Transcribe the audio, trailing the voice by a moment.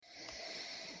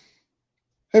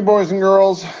Hey, boys and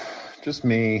girls, just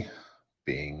me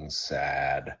being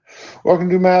sad. Welcome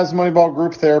to Mavs Moneyball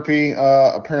Group Therapy.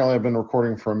 Apparently, I've been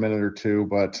recording for a minute or two,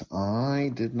 but I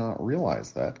did not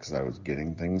realize that because I was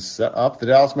getting things set up. The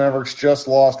Dallas Mavericks just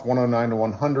lost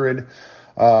 109-100.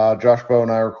 Josh Bowe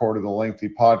and I recorded a lengthy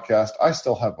podcast. I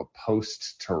still have a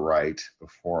post to write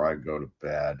before I go to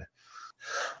bed.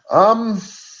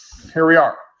 Here we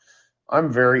are.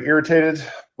 I'm very irritated,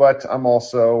 but I'm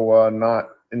also not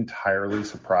entirely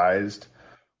surprised.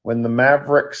 When the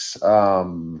Mavericks, they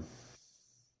got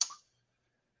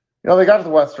to the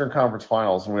Western Conference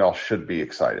Finals, and we all should be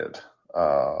excited.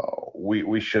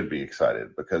 We should be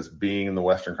excited because being in the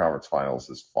Western Conference Finals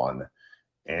is fun,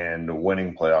 and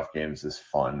winning playoff games is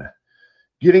fun.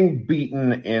 Getting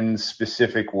beaten in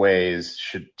specific ways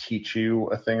should teach you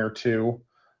a thing or two.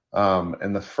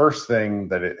 And the first thing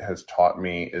that it has taught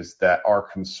me is that our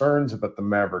concerns about the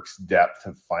Mavericks' depth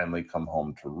have finally come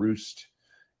home to roost,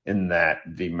 in that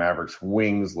the Mavericks'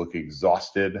 wings look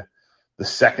exhausted. The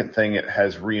second thing it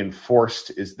has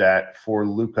reinforced is that for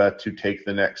Luka to take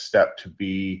the next step to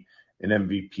be an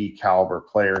MVP caliber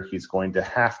player, he's going to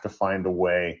have to find a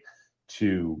way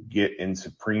to get in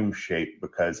supreme shape,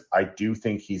 because I do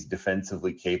think he's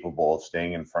defensively capable of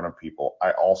staying in front of people.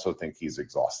 I also think he's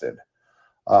exhausted.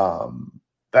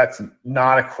 That's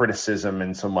not a criticism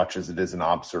in so much as it is an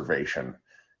observation.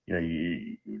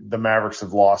 The Mavericks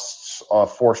have lost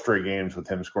 4 straight games with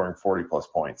him scoring 40-plus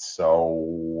points.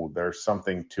 So there's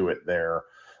something to it there.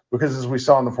 Because as we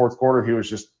saw in the fourth quarter, he was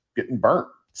just getting burnt.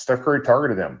 Steph Curry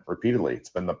targeted him repeatedly. It's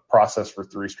been the process for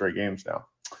 3 straight games now.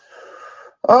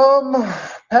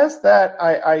 Past that,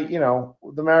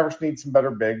 the Mavericks need some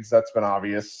better bigs. That's been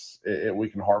obvious. We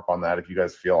can harp on that if you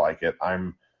guys feel like it.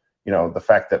 The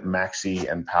fact that Maxey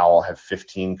and Powell have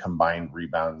 15 combined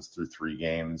rebounds through 3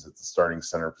 games at the starting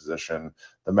center position.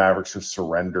 The Mavericks have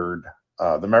surrendered.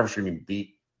 The Mavericks are getting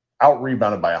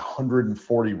out-rebounded by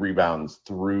 140 rebounds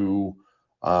through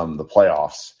the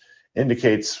playoffs.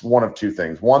 Indicates one of two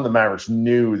things. One, the Mavericks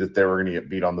knew that they were going to get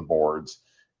beat on the boards,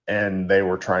 and they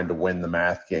were trying to win the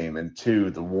math game. And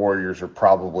 2, the Warriors are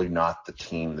probably not the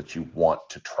team that you want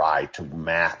to try to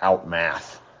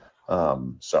out-math.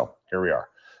 So here we are.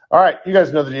 All right, you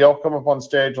guys know the deal. Come up on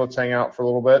stage. Let's hang out for a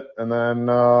little bit, and then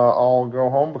I'll go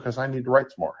home because I need to write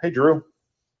some more. Hey, Drew.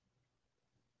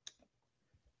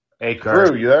 Hey, Kurt.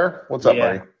 Drew, you there? What's up,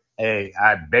 buddy? Hey,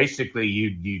 basically,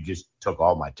 you just took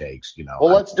all my takes, Well,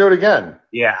 let's do it again.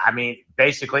 Yeah,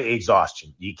 basically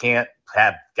exhaustion. You can't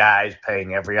have guys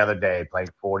playing every other day,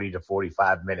 playing 40 to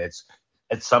 45 minutes.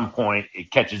 At some point,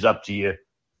 it catches up to you.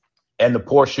 And the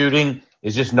poor shooting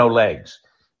is just no legs.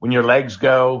 When your legs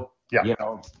go, the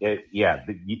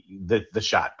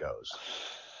shot goes.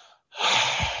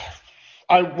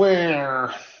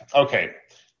 Okay.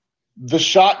 The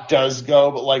shot does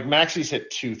go, but Maxey's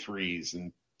hit 2 threes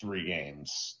in 3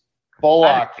 games.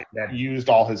 Bullock used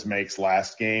all his makes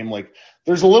last game.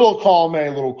 There's a little column A, a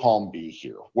little column B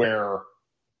here, where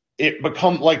it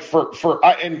becomes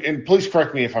and please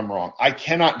correct me if I'm wrong. I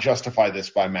cannot justify this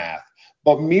by math.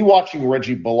 But me watching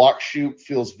Reggie Bullock shoot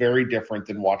feels very different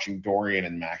than watching Dorian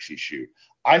and Maxey shoot.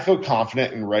 I feel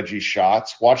confident in Reggie's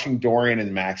shots. Watching Dorian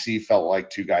and Maxey felt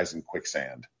like 2 guys in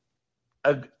quicksand.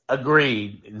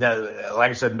 Agreed.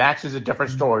 Like I said, Max is a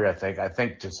different story, I think. I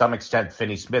think to some extent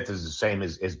Finney-Smith is the same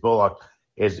as Bullock.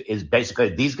 Is basically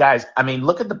these guys.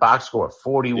 Look at the box score,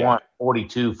 41,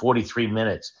 42, 43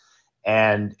 minutes.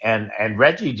 And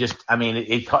Reggie just, I think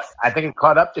it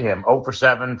caught up to him. 0 for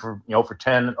 7 for 0 for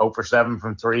 10, 0 for 7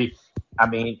 from 3.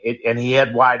 And he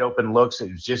had wide open looks. It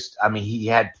was just, he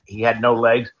had no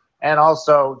legs. And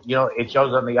also, it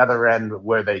shows on the other end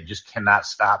where they just cannot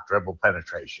stop dribble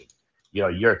penetration.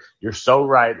 You're so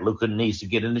right. Luka needs to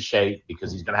get into shape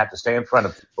because he's going to have to stay in front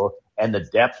of people. And the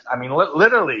depth,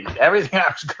 literally everything I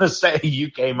was going to say, you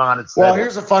came on and said. Well,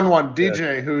 here's a fun one.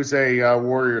 DJ, who's a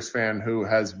Warriors fan who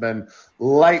has been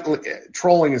lightly –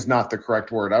 trolling is not the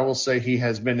correct word. I will say he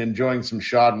has been enjoying some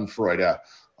schadenfreude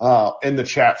in the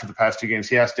chat for the past 2 games.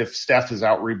 He asked if Steph is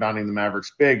out-rebounding the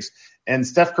Mavericks bigs. And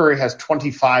Steph Curry has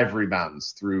 25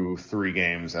 rebounds through 3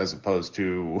 games as opposed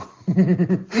to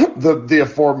the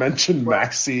aforementioned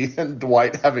Maxey and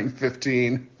Dwight having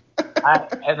 15. I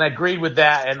agreed with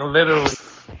that. And literally,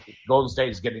 Golden State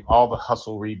is getting all the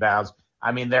hustle rebounds.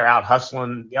 They're out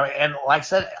hustling. And like I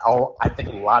said, I think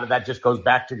a lot of that just goes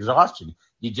back to exhaustion.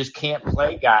 You just can't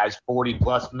play guys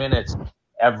 40-plus minutes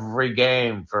every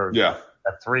game for a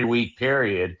 3-week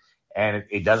period, and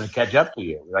it doesn't catch up to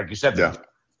you. Like you said,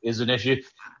 is an issue.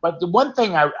 But the one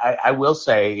thing I will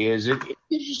say is it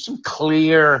gives you some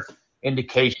clear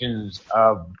indications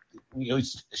of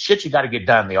shit you got to get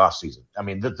done in the off season. I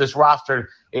mean, this roster,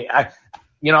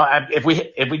 if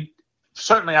we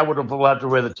certainly I would have loved to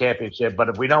win the championship, but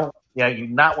if we don't, you're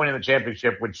not winning the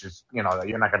championship, which is, you're not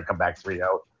going to come back 3-0.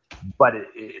 But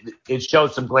it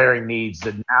shows some glaring needs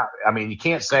that now, I mean, you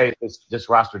can't say this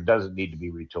roster doesn't need to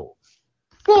be retooled.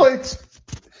 Well,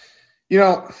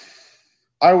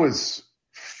 I was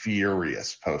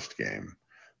furious post game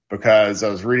because I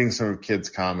was reading some of Kid's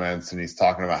comments and he's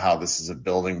talking about how this is a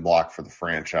building block for the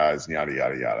franchise and yada,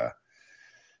 yada, yada.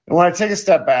 And when I take a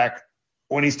step back,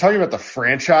 when he's talking about the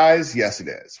franchise, yes, it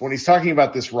is. When he's talking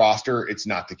about this roster, it's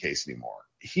not the case anymore.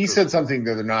 He said something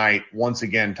the other night, once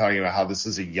again, talking about how this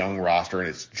is a young roster and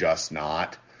it's just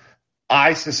not.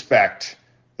 I suspect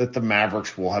that the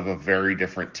Mavericks will have a very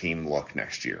different team look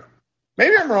next year.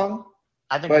 Maybe I'm wrong.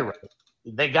 I think you're right.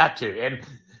 They got to.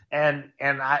 And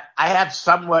I have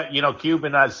somewhat,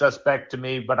 Cuban is suspect to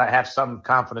me, but I have some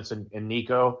confidence in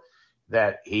Nico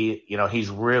that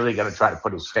he's really going to try to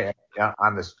put his stamp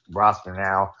on this roster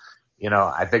now.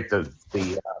 I think the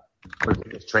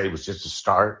trade was just a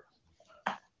start.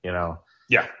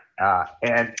 Yeah.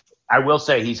 And I will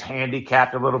say he's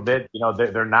handicapped a little bit.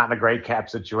 They're not in a great cap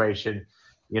situation,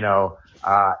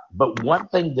 but one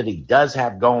thing that he does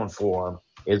have going for him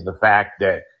is the fact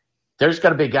that there's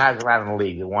going to be guys around in the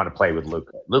league that want to play with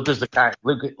Luka. Luka's kind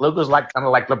of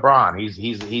like LeBron. He's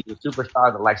a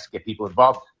superstar that likes to get people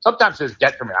involved. Sometimes to his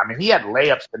detriment. I mean, he had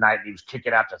layups tonight and he was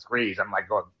kicking out the threes. I'm like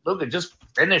going, Luka, just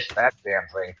finish that damn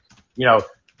thing,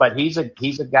 But he's a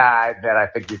guy that I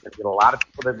think you can get a lot of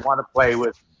people that want to play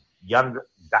with young,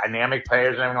 dynamic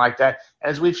players and everything like that.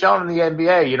 As we've shown in the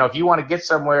NBA, if you want to get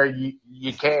somewhere,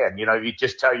 you can. You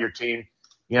just tell your team,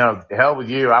 the hell with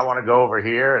you. I want to go over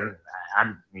here, and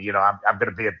I'm going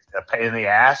to be a pain in the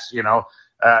ass.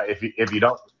 If you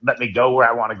don't let me go where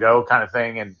I want to go, kind of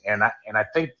thing. And I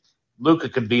think Luka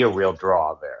could be a real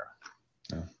draw there.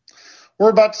 Yeah. We're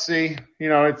about to see.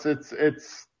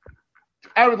 It's.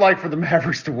 I would like for the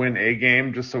Mavericks to win a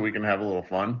game just so we can have a little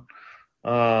fun.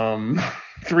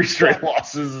 3 straight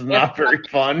losses is not very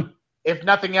fun. If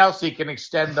nothing else, he can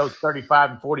extend those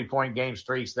 35 and 40-point game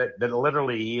streaks that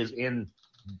literally he is in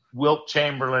Wilt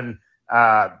Chamberlain,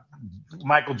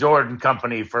 Michael Jordan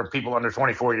company for people under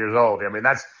 24 years old. I mean,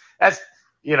 that's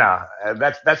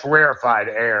rarefied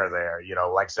air there,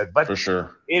 like I said. But for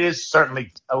sure, it is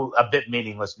certainly a bit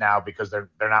meaningless now because they're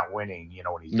not winning.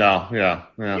 When he's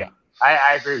yeah.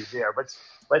 I agree with you there,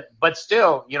 but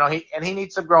still, he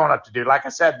needs some growing up to do. Like I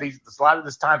said, a lot of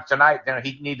this time tonight,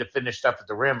 he need to finish stuff at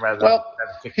the rim rather than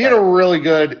kick. He had a really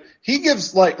good. He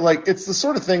gives like it's the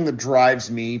sort of thing that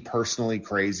drives me personally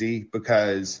crazy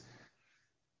because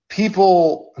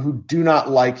people who do not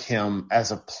like him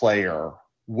as a player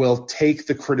will take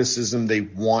the criticism they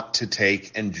want to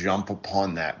take and jump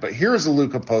upon that. But here's a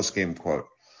Luka postgame quote.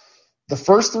 The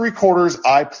first 3 quarters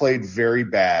I played very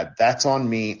bad. That's on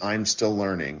me. I'm still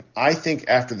learning. I think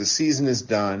after the season is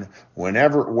done,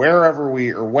 whenever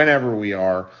we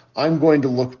are, I'm going to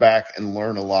look back and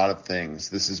learn a lot of things.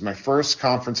 This is my first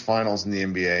conference finals in the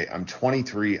NBA. I'm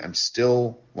 23. I'm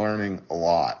still learning a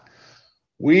lot.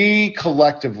 We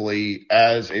collectively,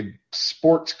 as a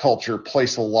sports culture,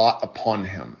 place a lot upon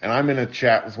him. And I'm in a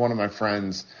chat with one of my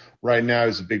friends right now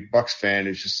who's a big Bucks fan.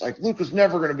 Who's just like, Luka's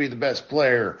never going to be the best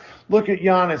player. Look at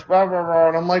Giannis, blah, blah, blah.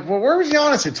 And I'm like, well, where was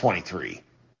Giannis at 23?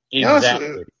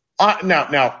 Exactly.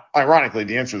 Now, ironically,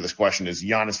 the answer to this question is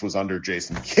Giannis was under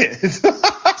Jason Kidd.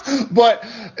 But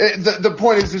the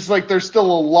point is just like there's still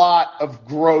a lot of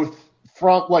growth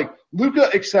from like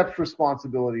Luka accepts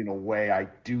responsibility in a way I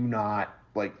do not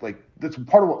like that's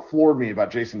part of what floored me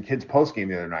about Jason Kidd's postgame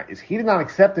the other night is he did not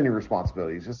accept any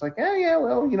responsibility. He's just like,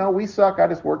 we suck. I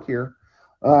just work here.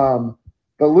 But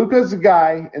Luka's a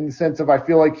guy in the sense of I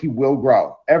feel like he will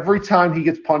grow. Every time he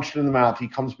gets punched in the mouth, he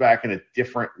comes back in a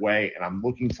different way, and I'm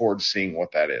looking forward to seeing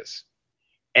what that is.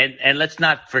 And let's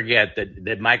not forget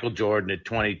that Michael Jordan at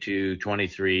 22,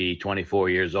 23, 24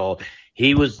 years old,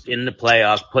 he was in the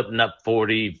playoffs putting up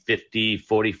 40, 50,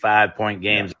 45-point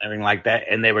games and everything like that,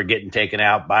 and they were getting taken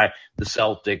out by the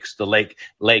Celtics, the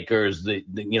Lakers, the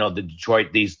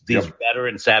Detroit, these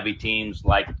veteran savvy teams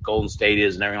like Golden State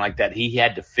is and everything like that. He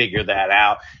had to figure that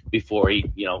out before he,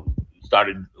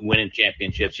 started winning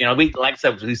championships. Like I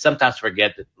said, we sometimes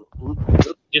forget that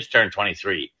Luka just turned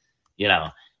 23,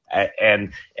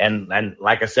 And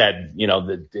like I said,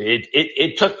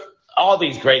 it took all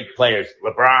these great players,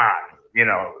 LeBron,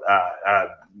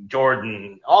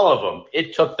 Jordan, all of them.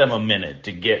 It took them a minute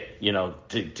to get,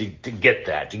 to get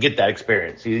that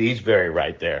experience. He's very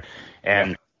right there.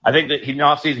 And I think that in the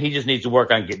offseason, he just needs to work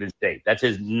on getting in shape. That's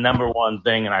his number one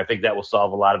thing, and I think that will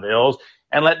solve a lot of ills.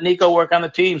 And let Nico work on the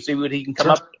team, see what he can come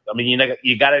up with. I mean,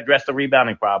 you got to address the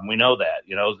rebounding problem. We know that.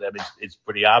 It's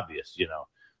pretty obvious,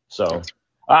 So, all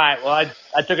right, well,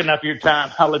 I took enough of your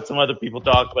time. I'll let some other people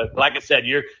talk. But like I said,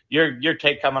 your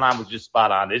take coming on was just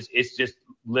spot on. It's just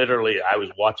literally I was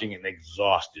watching an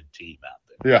exhausted team out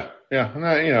there. Yeah.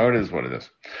 No, it is what it is.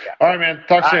 Yeah. All right, man.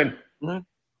 Talk soon.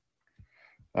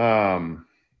 Mm-hmm.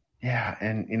 Yeah,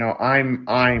 and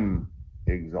I'm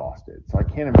exhausted, so I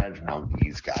can't imagine how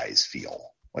these guys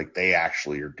feel. Like they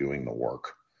actually are doing the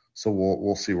work. So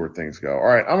we'll see where things go. All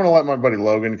right, I'm gonna let my buddy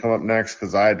Logan come up next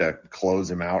because I had to close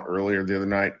him out earlier the other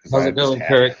night. How's it going,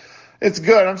 Kurt? It's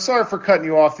good. I'm sorry for cutting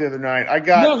you off the other night. I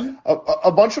got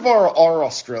a bunch of our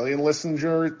Australian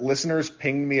listeners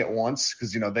pinged me at once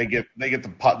because they get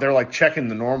they're like checking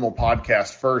the normal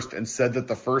podcast first and said that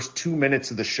the first 2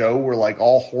 minutes of the show were like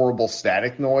all horrible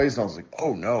static noise. And I was like,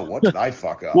 oh no, what did I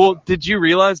fuck up? Well, did you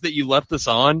realize that you left this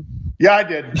on? Yeah, I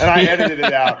did, and I edited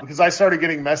it out because I started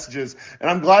getting messages, and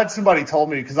I'm glad somebody told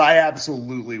me because I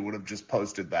absolutely would have just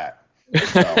posted that.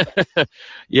 So.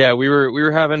 Yeah, we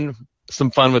were having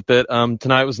some fun with it.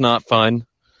 Tonight was not fun.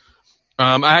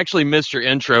 I actually missed your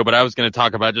intro, but I was going to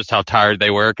talk about just how tired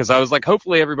they were because I was like,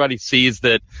 hopefully everybody sees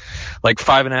that like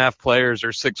 5.5 players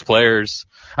or 6 players.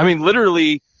 I mean,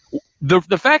 literally, the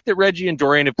fact that Reggie and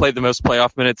Dorian have played the most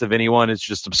playoff minutes of anyone is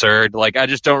just absurd. Like, I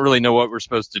just don't really know what we're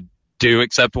supposed to do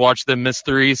except watch them miss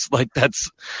threes. Like,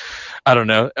 I don't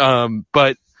know.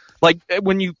 But like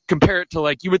when you compare it to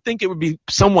like, you would think it would be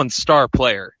someone's star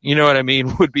player, you know what I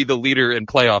mean, would be the leader in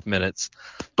playoff minutes.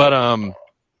 But,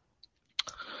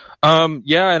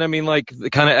 yeah. And I mean, like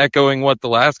kind of echoing what the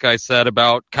last guy said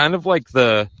about kind of like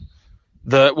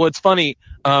what's funny,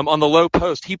 on the low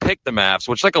post, he picked the Mavs,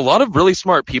 which like a lot of really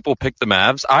smart people picked the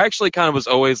Mavs. I actually kind of was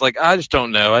always like, I just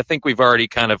don't know. I think we've already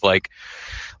kind of like,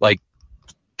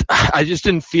 I just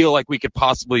didn't feel like we could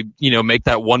possibly, make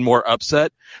that one more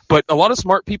upset. But a lot of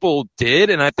smart people did,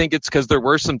 and I think it's because there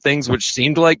were some things which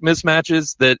seemed like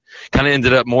mismatches that kind of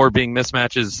ended up more being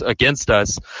mismatches against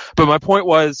us. But my point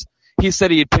was, he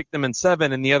said he had picked them in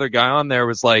 7, and the other guy on there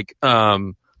was like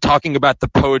talking about the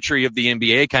poetry of the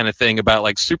NBA kind of thing about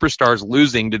like superstars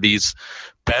losing to these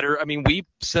better. I mean, we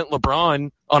sent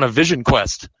LeBron on a vision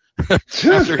quest.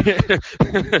 After,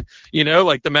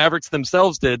 like the Mavericks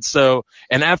themselves did. So,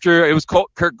 and after it was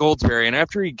Kirk Goldsberry, and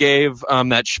after he gave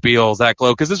that spiel, Zach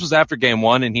Lowe, because this was after game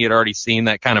 1, and he had already seen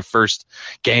that kind of first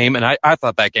game, and I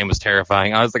thought that game was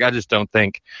terrifying. I was like, I just don't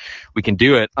think we can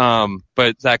do it.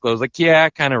 But Zach Lowe was like, yeah,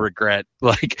 I kind of regret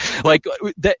like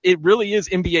that. It really is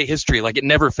NBA history. Like it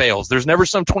never fails. There's never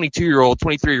some 22-year-old,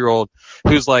 23-year-old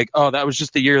who's like, oh, that was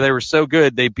just the year they were so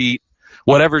good they beat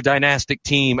whatever dynastic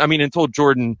team. I mean, until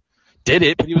Jordan did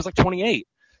it, but he was like 28.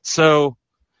 So,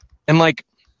 and like,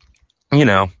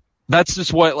 that's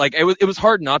just what, like, it was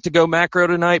hard not to go macro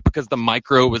tonight because the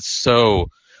micro was so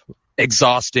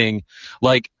exhausting.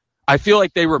 Like, I feel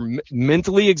like they were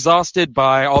mentally exhausted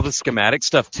by all the schematic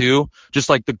stuff too. Just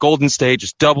like the Golden State,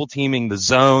 just double teaming the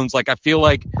zones. Like I feel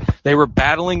like they were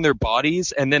battling their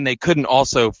bodies and then they couldn't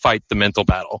also fight the mental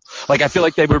battle. Like I feel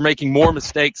like they were making more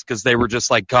mistakes because they were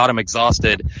just like, God, I'm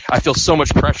exhausted. I feel so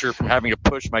much pressure from having to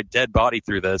push my dead body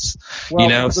through this,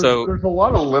 so there's a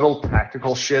lot of little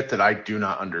tactical shit that I do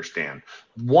not understand.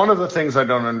 One of the things I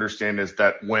don't understand is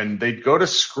that when they'd go to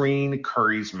screen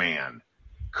Curry's man,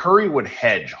 Curry would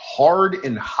hedge hard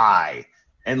and high,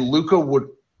 and Luka would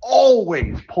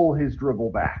always pull his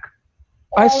dribble back.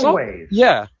 Always.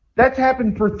 Yeah. That's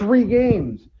happened for 3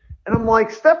 games. And I'm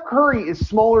like, Steph Curry is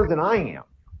smaller than I am.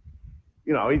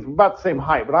 He's about the same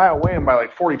height, but I outweigh him by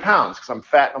like 40 pounds because I'm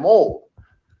fat and I'm old.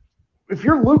 If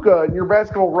you're Luka and you're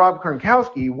basketball Rob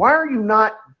Gronkowski, why are you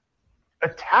not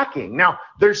attacking? Now,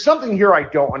 there's something here I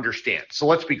don't understand. So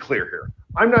let's be clear here.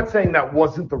 I'm not saying that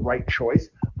wasn't the right choice.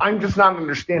 I'm just not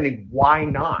understanding why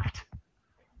not.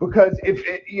 Because if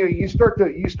you start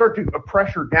to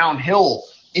pressure downhill,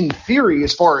 in theory,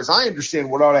 as far as I understand,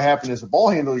 what ought to happen as a ball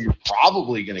handler, you're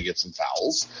probably going to get some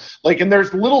fouls. And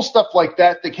there's little stuff like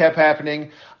that kept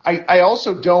happening. I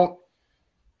also don't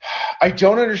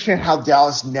understand how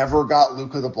Dallas never got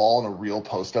Luka the ball in a real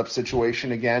post-up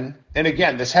situation again. And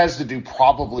again, this has to do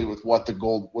probably with what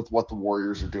the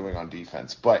Warriors are doing on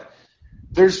defense. But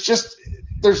there's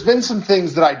been some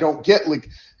things that I don't get. Like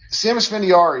Sam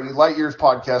Esfandiari, Lightyear's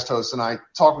podcast host, and I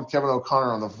talked with Kevin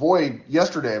O'Connor on The Void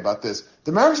yesterday about this.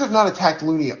 The Mavericks have not attacked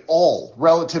Looney at all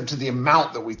relative to the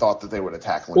amount that we thought that they would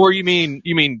attack Looney. Or you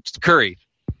mean Curry?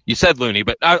 You said Looney,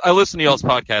 but I listen to y'all's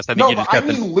podcast. I think you just got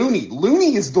Looney.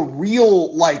 Looney is the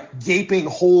real, gaping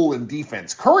hole in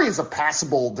defense. Curry is a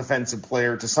passable defensive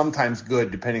player to sometimes good,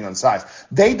 depending on size.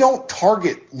 They don't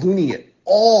target Looney at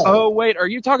all. Oh, wait. Are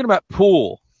you talking about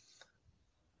Poole?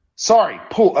 Sorry,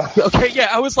 Poole. Okay, yeah.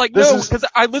 I was like, no, because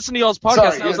I listened to y'all's podcast.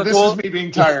 Sorry, and I was like, this is me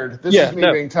being tired.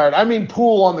 Being tired. I mean,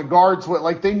 Poole on the guards.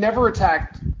 They never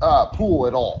attacked Poole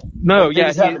at all. No, they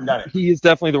just haven't done it. He is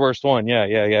definitely the worst one.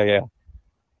 Yeah.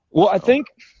 Well, I think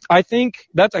I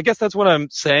guess that's what I'm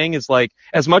saying is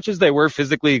as much as they were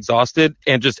physically exhausted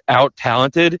and just out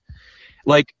talented,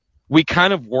 we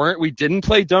kind of weren't. We didn't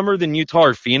play dumber than Utah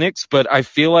or Phoenix, but I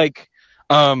feel like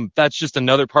that's just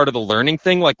another part of the learning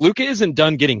thing. Luka isn't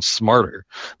done getting smarter.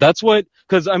 That's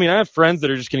because I have friends that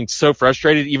are just getting so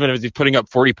frustrated even if he's putting up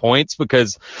 40 points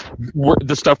because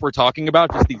the stuff we're talking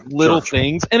about, just these little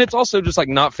things. And it's also just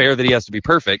not fair that he has to be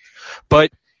perfect,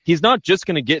 but he's not just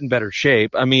going to get in better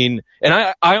shape. And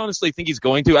I honestly think he's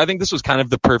going to. I think this was kind of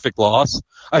the perfect loss.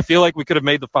 I feel like we could have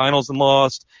made the finals and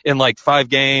lost in 5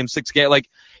 games, 6 games.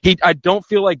 I don't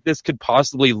feel like this could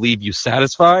possibly leave you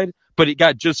satisfied, but it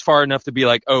got just far enough to be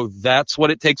oh, that's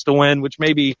what it takes to win, which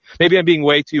maybe I'm being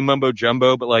way too mumbo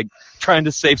jumbo, but trying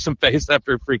to save some face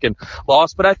after a freaking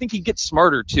loss. But I think he gets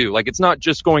smarter too. It's not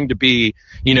just going to be,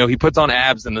 he puts on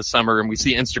abs in the summer and we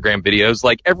see Instagram videos.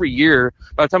 Every year,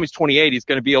 by the time he's 28, he's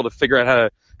going to be able to figure out how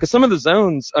to, because some of the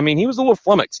zones, he was a little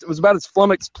flummoxed. It was about as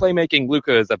flummoxed playmaking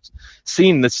Luka as I've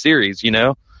seen this series,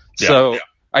 Yeah, so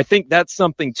I think that's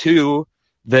something too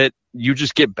that you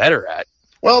just get better at.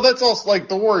 Well, that's also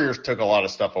the Warriors took a lot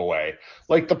of stuff away.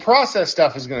 The process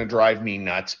stuff is going to drive me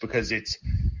nuts because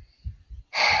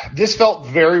this felt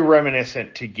very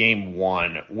reminiscent to game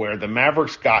 1 where the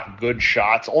Mavericks got good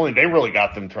shots. Only they really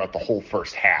got them throughout the whole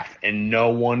first half and no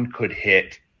one could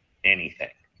hit anything.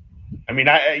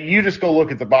 You just go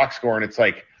look at the box score and it's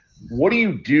what do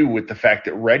you do with the fact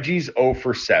that Reggie's 0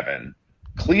 for 7,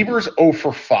 Kleber's 0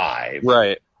 for 5.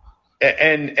 Right.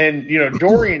 And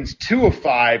Dorian's 2 of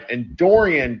 5, and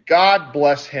Dorian, God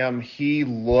bless him, he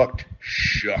looked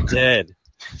shook. Dead.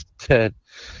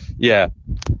 Yeah.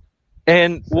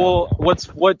 And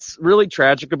what's really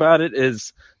tragic about it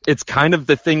is it's kind of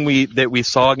the thing that we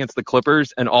saw against the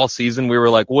Clippers, and all season we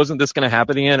were wasn't this going to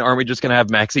happen again? Aren't we just going to have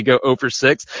Maxey go 0 for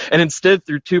 6? And instead,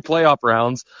 through 2 playoff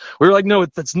rounds, we were no,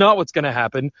 that's not what's going to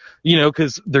happen,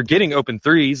 because they're getting open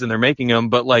threes and they're making them.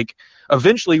 But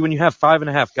eventually, when you have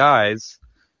 5.5 guys,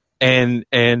 and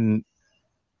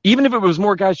even if it was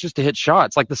more guys just to hit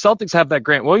shots, the Celtics have that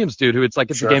Grant Williams dude who it's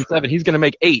it's a game 7, he's going to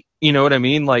make 8. You know what I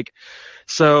mean?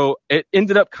 So it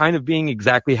ended up kind of being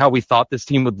exactly how we thought this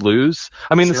team would lose.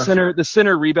 The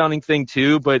center rebounding thing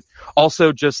too, but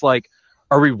also just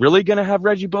are we really going to have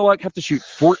Reggie Bullock have to shoot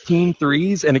 14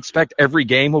 threes and expect every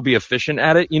game will be efficient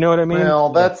at it? You know what I mean?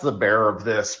 Well, that's the bear of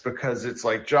this because it's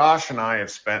Josh and I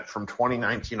have spent from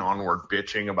 2019 onward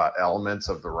bitching about elements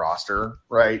of the roster,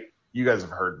 right? You guys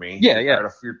have heard me. Yeah.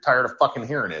 You're tired of fucking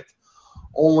hearing it.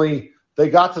 Only they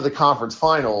got to the conference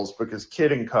finals because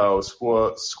Kidd and Co.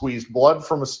 squeezed blood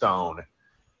from a stone,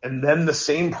 and then the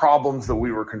same problems that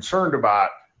we were concerned about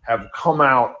have come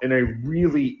out in a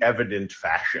really evident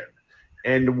fashion.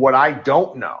 And what I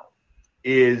don't know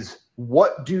is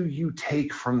what do you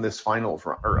take from this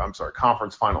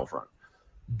conference finals run?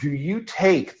 Do you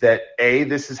take that, A,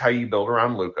 this is how you build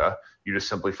around Luka? You just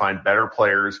simply find better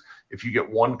players. If you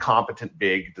get one competent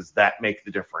big, does that make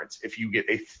the difference? If you get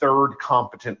a third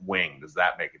competent wing, does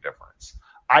that make a difference?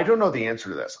 I don't know the answer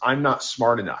to this. I'm not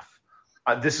smart enough.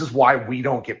 This is why we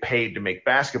don't get paid to make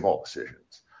basketball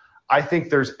decisions. I think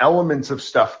there's elements of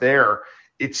stuff there.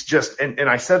 It's just, and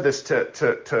I said this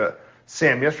to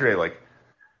Sam yesterday,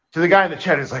 to the guy in the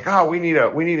chat who's we need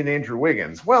an Andrew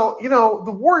Wiggins. Well,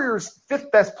 the Warriors' 5th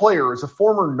best player is a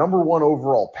former number 1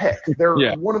 overall pick. They're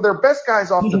one of their best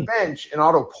guys off the bench, and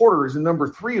Otto Porter is a number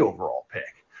 3 overall pick.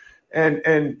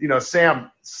 And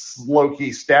Sam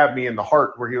low-key stabbed me in the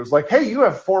heart where he was hey, you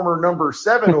have former number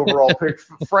 7 overall pick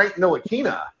Frank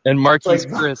Ntilikina. And Marquise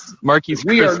Chris.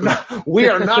 We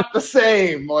are not the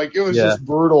same. It was just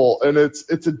brutal, and it's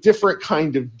a different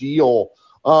kind of deal.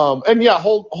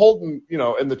 Holden,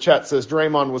 in the chat says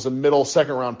Draymond was a middle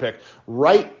 2nd round pick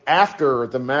right after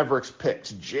the Mavericks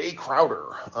picked Jay Crowder,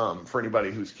 for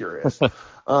anybody who's curious.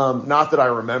 Not that I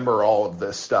remember all of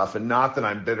this stuff and not that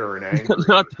I'm bitter and angry.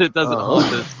 Not that it doesn't hold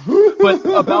this. But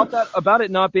about it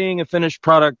not being a finished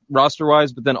product roster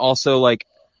wise, but then also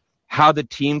how the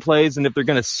team plays and if they're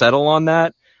going to settle on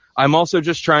that. I'm also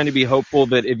just trying to be hopeful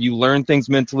that if you learn things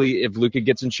mentally, if Luka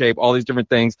gets in shape, all these different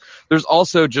things, there's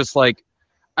also just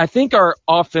I think our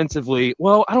offensively,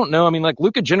 well, I don't know.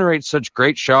 Luka generates such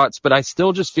great shots, but I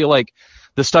still just feel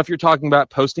the stuff you're talking about,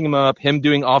 posting him up, him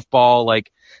doing off ball,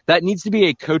 like that needs to be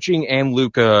a coaching and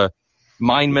Luka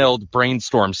mind meld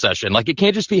brainstorm session. Like it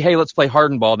can't just be, hey, let's play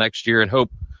Harden ball next year and hope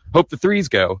the threes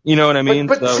go. You know what I mean?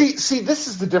 But see, this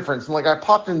is the difference. And like I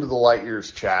popped into the Light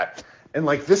Years chat, and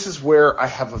like this is where I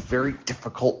have a very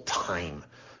difficult time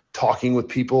talking with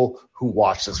people who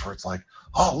watch this, where it's like,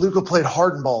 oh, Luka played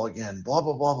Harden ball again, blah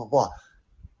blah blah blah blah.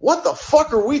 What the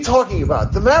fuck are we talking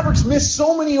about? The Mavericks missed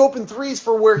so many open threes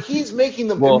for where he's making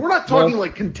them. And we're not talking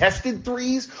like contested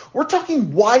threes. We're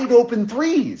talking wide open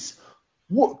threes.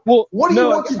 What do you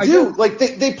want to do? Like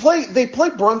they play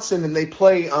Brunson and they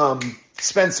play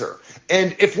Spencer.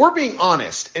 And if we're being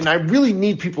honest, and I really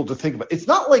need people to think about it, it's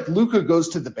not like Luka goes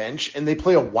to the bench and they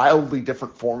play a wildly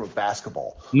different form of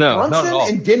basketball. No,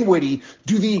 Brunson and Dinwiddie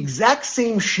do the exact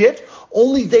same shit,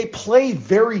 only they play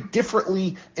very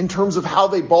differently in terms of how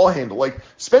they ball handle. Like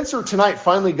Spencer tonight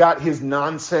finally got his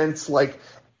nonsense, like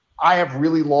I have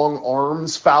really long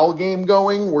arms foul game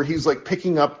going, where he's like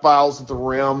picking up fouls at the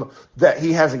rim that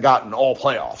he hasn't gotten all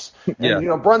playoffs.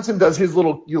 And Brunson does his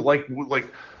little like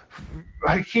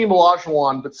Hakeem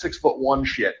Olajuwon, but 6'1"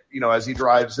 shit, as he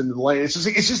drives into the lane. It's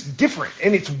just different,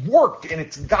 and it's worked, and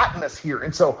it's gotten us here.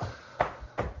 And so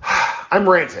I'm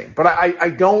ranting, but I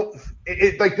don't.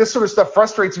 Like this sort of stuff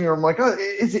frustrates me. Where I'm like, oh,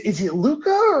 is it Luka,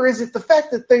 or is it the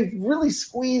fact that they really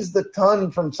squeezed the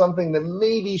ton from something that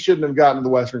maybe shouldn't have gotten to the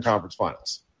Western Conference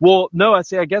Finals? Well, no,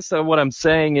 I guess what I'm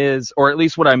saying is, or at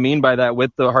least what I mean by that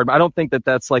with the hard, I don't think that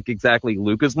that's like exactly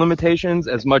Luka's limitations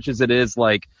as much as it is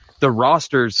like the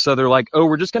rosters. So they're like, oh,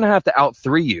 we're just going to have to out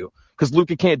 3 you because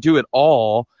Luka can't do it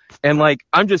all. And like,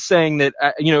 I'm just saying that,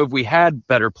 if we had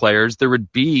better players, there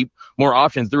would be more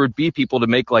options. There would be people to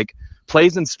make like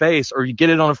plays in space, or you get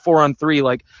it on a 4-on-3.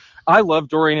 Like, I love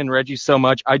Dorian and Reggie so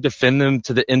much. I defend them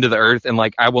to the end of the earth, and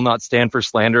like I will not stand for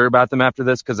slander about them after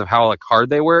this because of how like hard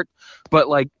they work. But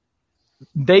like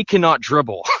they cannot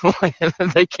dribble.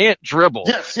 They can't dribble.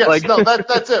 Yes. Like, no,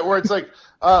 that's it. Where it's like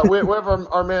we have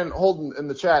our man Holden in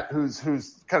the chat who's kind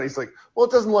of, he's like, well,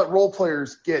 it doesn't let role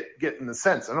players get in the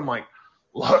sense, and I'm like,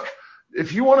 look,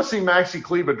 if you want to see Maxi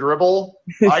Kleber dribble,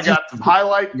 I got some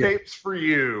highlight tapes for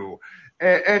you.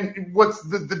 And what's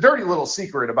the dirty little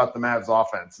secret about the Mavs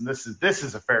offense, and this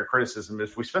is a fair criticism,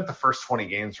 is we spent the first 20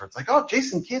 games where it's like, oh,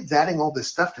 Jason Kidd's adding all this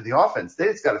stuff to the offense. They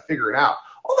just got to figure it out.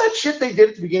 All that shit they did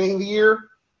at the beginning of the year,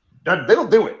 they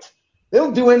don't do it. They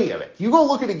don't do any of it. You go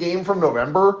look at a game from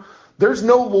November, there's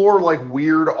no more like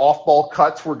weird off-ball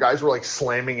cuts where guys were like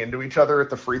slamming into each other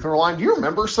at the free throw line. Do you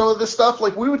remember some of this stuff?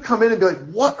 Like we would come in and be like,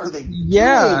 what are they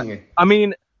doing? I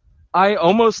mean, I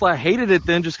almost hated it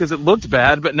then just because it looked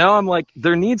bad, but now I'm like,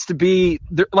 there needs to be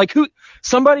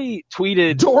somebody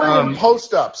tweeted Dorian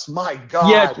post-ups. My God.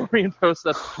 Yeah, Dorian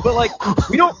post-ups. But like,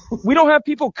 we don't have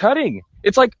people cutting.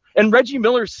 It's like, and Reggie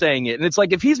Miller's saying it, and it's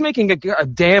like, if he's making a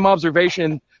damn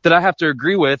observation that I have to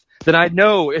agree with, then I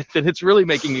know that it's really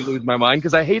making me lose my mind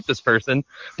because I hate this person.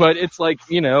 But it's like,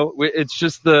 it's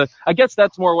just I guess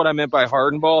that's more what I meant by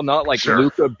Harden ball, not like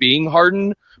Luka being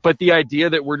Harden, but the idea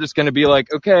that we're just going to be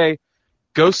like, okay,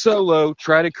 go solo,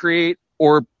 try to create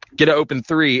or get an open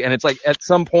 3. And it's like, at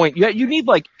some point, you need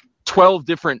like 12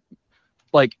 different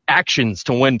like actions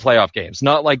to win playoff games,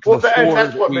 not like and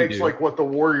that's what makes like what the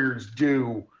Warriors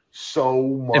do so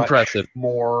much impressive,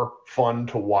 more fun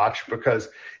to watch, because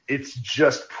it's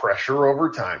just pressure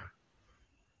over time.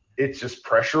 It's just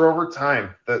pressure over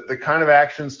time. The kind of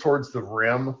actions towards the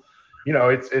rim,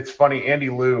 it's funny. Andy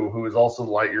Liu, who is also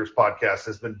the Light Years podcast,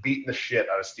 has been beating the shit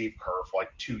out of Steve Kerr for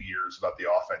like 2 years about the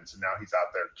offense, and now he's out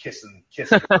there kissing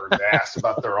Kerr's ass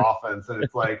about their offense, and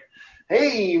it's like,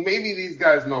 hey, maybe these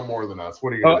guys know more than us.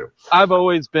 What are you going to do? I've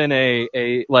always been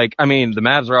the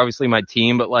Mavs are obviously my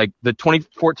team, but like the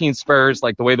 2014 Spurs,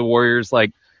 like the way the Warriors,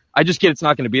 like, I just get it's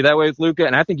not going to be that way with Luka,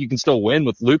 and I think you can still win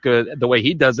with Luka the way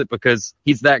he does it because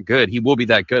he's that good. He will be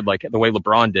that good, like the way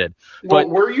LeBron did. Well,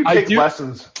 where you take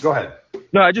lessons, go ahead.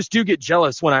 No, I just do get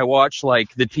jealous when I watch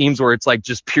like the teams where it's like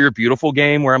just pure beautiful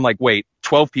game where I'm like, wait,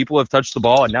 12 people have touched the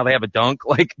ball and now they have a dunk.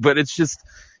 Like, but it's just,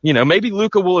 maybe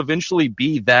Luka will eventually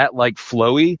be that like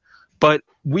flowy, but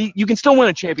you can still win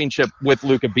a championship with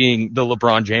Luka being the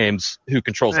LeBron James who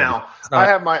controls it. Now, I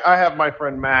have my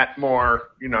friend Matt Moore,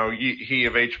 he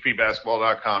of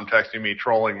HPBasketball.com texting me,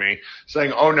 trolling me,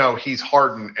 saying, oh no, he's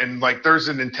Harden. And like, there's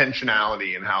an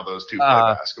intentionality in how those two play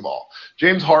basketball.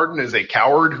 James Harden is a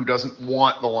coward who doesn't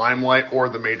want the limelight or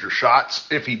the major shots.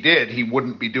 If he did, he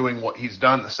wouldn't be doing what he's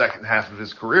done the second half of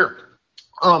his career.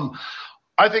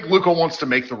 I think Luka wants to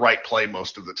make the right play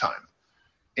most of the time.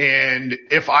 And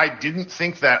if I didn't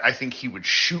think that, I think he would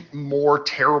shoot more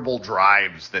terrible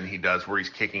drives than he does where he's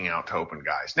kicking out to open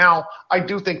guys. Now, I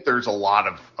do think there's a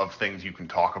lot of things you can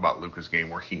talk about Luka's game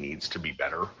where he needs to be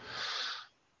better.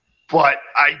 But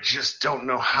I just don't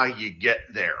know how you get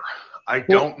there. I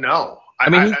don't know.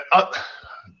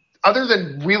 Other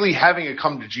than really having a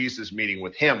come to Jesus meeting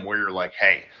with him where you're like,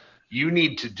 hey, you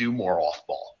need to do more off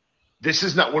ball. This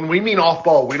is not, when we mean off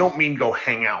ball, we don't mean go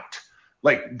hang out.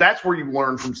 Like, that's where you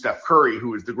learn from Steph Curry,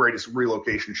 who is the greatest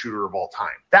relocation shooter of all time.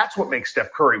 That's what makes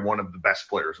Steph Curry one of the best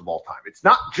players of all time. It's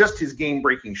not just his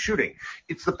game-breaking shooting.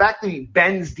 It's the fact that he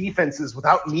bends defenses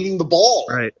without needing the ball.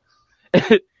 Right.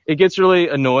 It gets really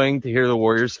annoying to hear the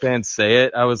Warriors fans say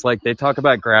it. I was like, they talk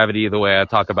about gravity the way I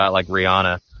talk about, like,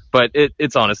 Rihanna. But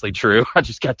it's honestly true. I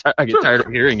get tired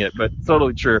of hearing it, but it's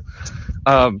totally true.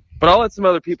 But I'll let some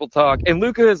other people talk. And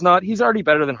Luka is not. He's already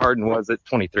better than Harden was at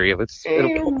 23.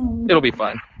 It'll be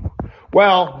fine.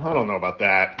 Well, I don't know about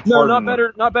that. No,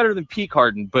 Harden, not better than peak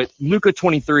Harden, but Luka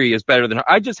 23 is better than.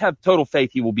 I just have total faith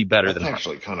he will be better than. That's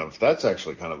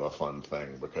actually kind of a fun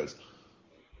thing because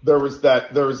there was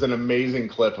an amazing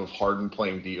clip of Harden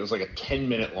playing defense. It was like a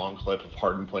 10-minute long clip of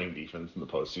Harden playing defense in the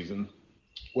postseason.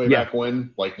 Back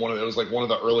when, like one of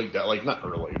the early, like not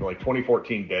early, but like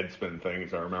 2014 Deadspin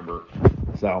things I remember.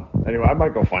 So anyway, I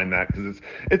might go find that because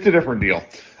it's a different deal.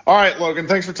 All right, Logan,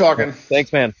 thanks for talking.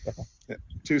 Thanks, man.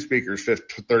 2 speakers,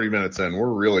 30 minutes in. We're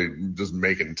really just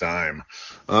making time.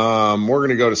 We're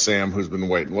gonna go to Sam, who's been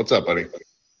waiting. What's up, buddy?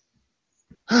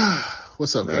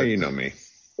 What's up, man? You know me.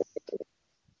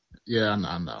 Yeah,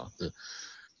 I know.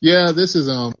 Yeah, this is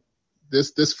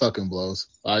this fucking blows.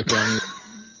 Like,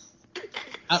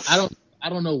 I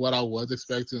don't know what I was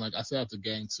expecting. Like I said after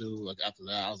game 2, like after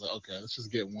that, I was like, okay, let's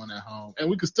just get one at home. And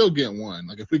we could still get one.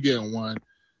 Like if we get one,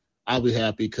 I'll be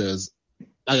happy because,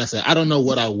 like I said, I don't know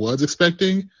what I was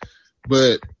expecting,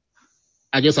 but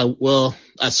I guess I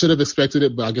should have expected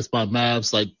it, but I guess my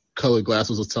Mavs, like colored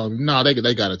glasses was telling me, no, they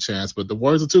got a chance, but the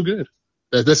Warriors are too good.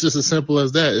 That's just as simple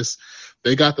as that.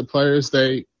 They got the players.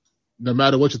 No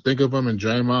matter what you think of them and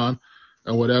Draymond,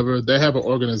 and whatever, they have an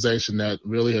organization that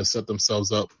really has set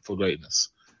themselves up for greatness.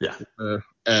 Yeah.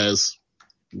 As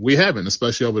we haven't,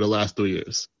 especially over the last 3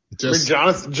 years.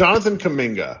 Jonathan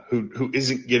Kuminga, who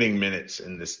isn't getting minutes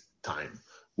in this time,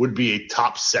 would be a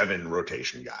top 7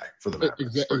 rotation guy for the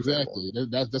Mavericks. Exactly.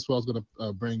 That's what I was going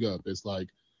to bring up. It's like,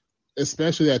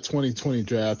 especially that 2020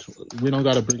 draft, we don't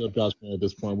got to bring up Josh Green at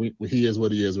this point. He is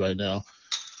what he is right now.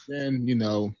 Then,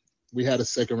 we had a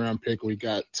second-round pick. We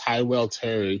got Tyrell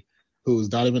Terry,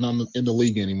 who's not even in the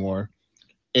league anymore.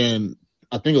 And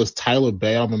I think it was Tyler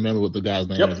Bay. I don't remember what the guy's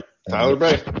name is. Tyler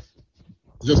Bay.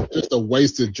 Just a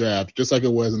wasted draft, just like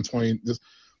it was in 20.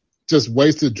 Just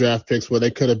wasted draft picks where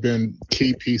they could have been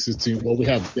key pieces to. Well, we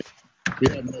have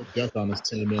no depth on this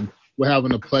team, and we're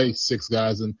having to play 6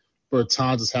 guys, and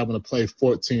Bertans is having to play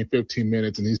 14, 15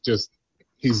 minutes, and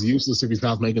he's useless if he's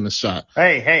not making the shot.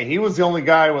 Hey, he was the only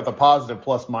guy with a positive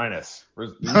plus minus.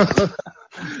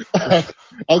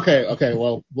 Okay.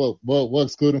 Well, we'll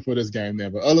exclude him for this game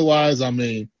then. But otherwise, I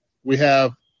mean, we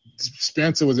have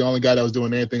Spencer was the only guy that was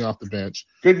doing anything off the bench.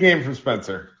 Good game from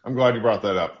Spencer. I'm glad you brought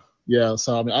that up. Yeah,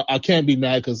 so I mean, I can't be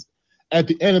mad because at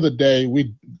the end of the day,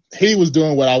 he was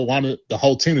doing what I wanted the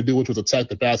whole team to do, which was attack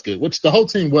the basket, which the whole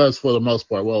team was for the most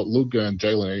part. Well, Luka and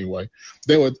Jalen anyway.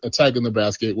 They were attacking the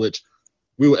basket, which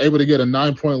we were able to get a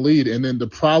 9-point lead. And then the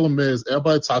problem is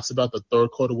everybody talks about the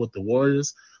third quarter with the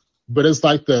Warriors, but it's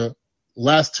like the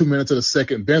last 2 minutes of the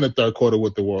second, then the third quarter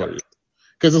with the Warriors.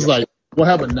 Because it's like we'll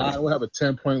have a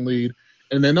 10-point lead,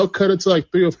 and then they'll cut it to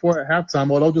like 3 or 4 at halftime,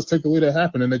 or they'll just take the lead at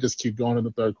half, and then they just keep going in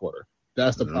the third quarter.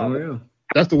 That's the problem. Oh, yeah.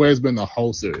 That's the way it's been the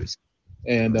whole series.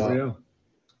 And I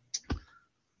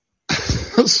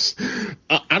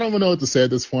don't even know what to say at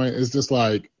this point. It's just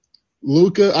like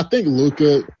Luka. I think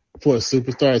Luka, for a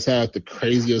superstar, has had the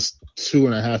craziest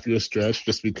 2.5-year stretch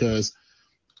just because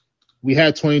we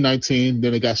had 2019,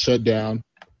 then it got shut down.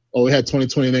 Or we had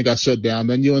 2020, and then it got shut down.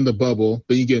 Then you're in the bubble.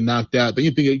 Then you get knocked out. Then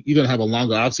you think you're going to have a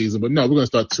longer offseason. But no, we're going to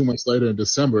start 2 months later in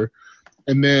December.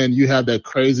 And then you have that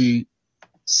crazy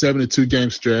 72-game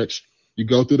stretch. You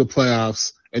go through the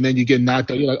playoffs, and then you get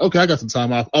knocked out. You're like, okay, I got some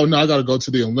time off. Oh, no, I got to go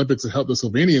to the Olympics to help the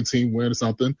Slovenian team win or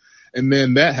something. And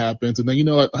then that happens. And then,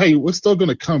 hey, we're still going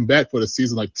to come back for the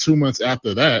season like 2 months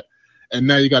after that. And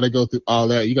now you got to go through all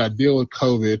that. You got to deal with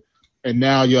COVID. And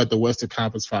now you're at the Western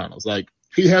Conference Finals. Like,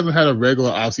 he hasn't had a regular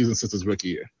offseason since his rookie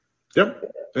year.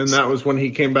 Yep. And that was when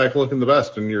he came back looking the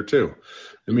best in year 2.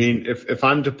 I mean, if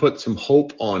I'm to put some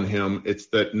hope on him, it's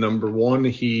that, number one,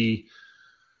 he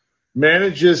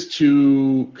manages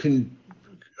to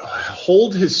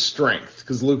hold his strength,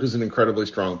 because Luka's an incredibly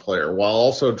strong player, while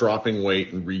also dropping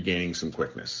weight and regaining some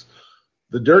quickness.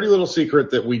 The dirty little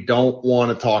secret that we don't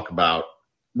want to talk about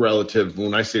relative,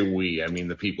 when I say we, I mean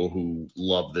the people who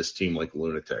love this team like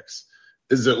lunatics,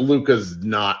 is that Luka's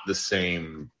not the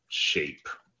same shape.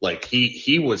 Like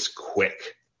he was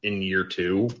quick in year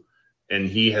 2, and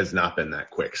he has not been that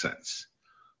quick since.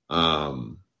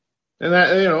 And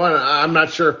that, I'm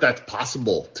not sure if that's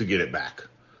possible to get it back.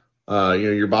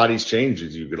 Your body's change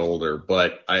as you get older,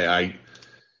 but I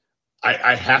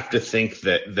have to think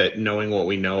that knowing what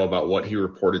we know about what he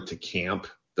reported to camp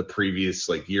the previous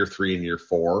like year 3 and year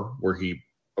 4, where he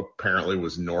apparently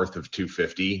was north of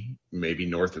 250, maybe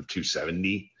north of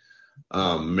 270,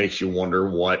 makes you wonder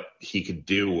what he could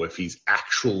do if he's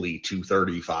actually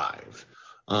 235.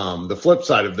 The flip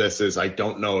side of this is I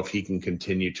don't know if he can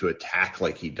continue to attack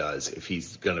like he does if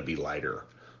he's going to be lighter.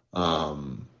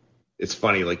 It's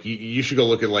funny, like you should go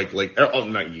look at like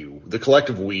not you, the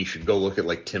collective we should go look at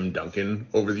like Tim Duncan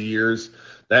over the years.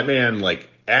 That man like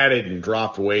added and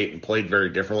dropped weight and played very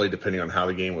differently depending on how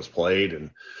the game was played.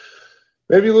 And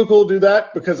maybe Luka will do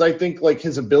that, because I think like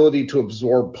his ability to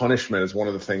absorb punishment is one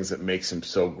of the things that makes him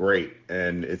so great.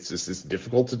 And it's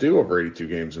difficult to do over 82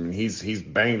 games. I mean, he's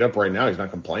banged up right now. He's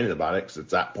not complaining about it because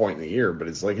it's that point in the year, but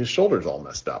it's like his shoulder's all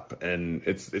messed up, and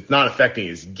it's not affecting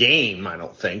his game, I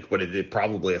don't think, but it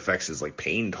probably affects his like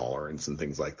pain tolerance and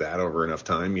things like that over enough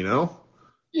time,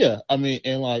 Yeah, I mean,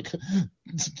 and like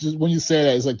just when you say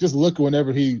that, it's like just look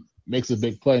whenever he makes a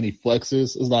big play and he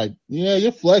flexes. It's like, yeah,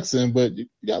 you're flexing, but you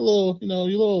got a little,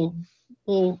 your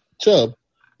little chub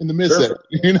in the midsection,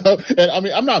 sure. And I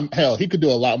mean, he could do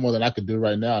a lot more than I could do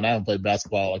right now, and I haven't played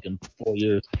basketball like in 4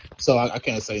 years, so I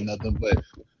can't say nothing. But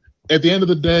at the end of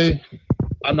the day,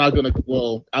 I'm not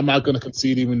gonna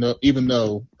concede, even though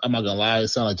I'm not gonna lie, it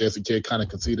sounded like Jason Kidd kind of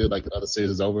conceded like the other series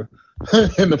is over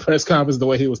in the press conference, the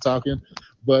way he was talking.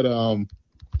 But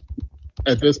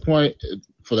at this point,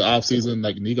 for the off season,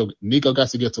 like Nico got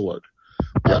to get to work.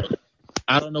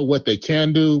 I don't know what they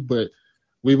can do, but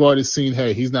we've already seen,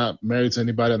 hey, he's not married to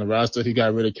anybody on the roster. He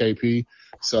got rid of KP.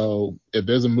 So if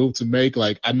there's a move to make,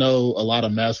 like I know a lot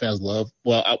of Mavs fans love.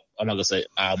 Well, I'm not gonna say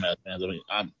all Mavs fans. I mean,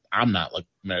 I'm not like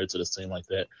married to this team like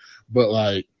that. But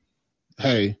like,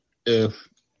 hey, if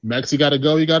Maxey got to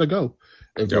go, he got to go.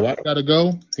 If Dwight got to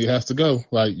go, he has to go.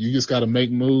 Like you just got to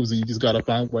make moves, and you just got to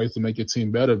find ways to make your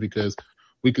team better, because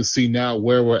we can see now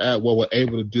where we're at, what we're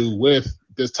able to do with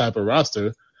this type of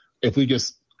roster. If we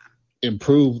just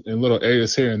improve in little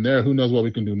areas here and there, who knows what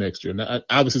we can do next year. Now,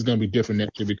 obviously, it's going to be different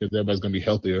next year because everybody's going to be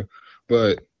healthier,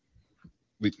 but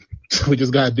we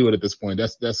just got to do it at this point.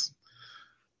 This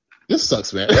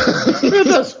sucks, man. It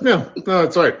does. Yeah. No,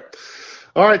 that's right.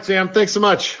 All right, Sam. Thanks so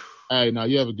much. All right, now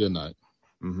you have a good night.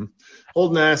 Mm-hmm.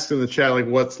 Holden asked in the chat, like,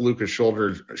 what's Luka's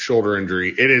shoulder injury?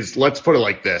 It is, let's put it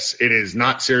like this. It is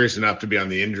not serious enough to be on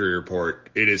the injury report.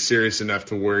 It is serious enough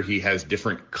to where he has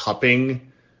different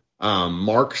cupping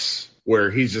marks, where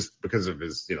he's just, because of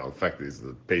his, the fact that he's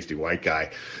the pasty white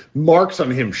guy, marks on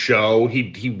him show.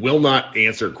 He will not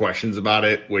answer questions about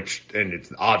it, and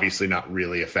it's obviously not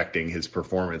really affecting his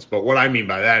performance. But what I mean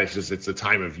by that is just it's a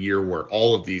time of year where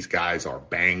all of these guys are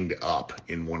banged up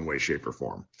in one way, shape, or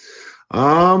form.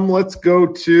 Let's go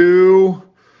to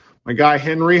my guy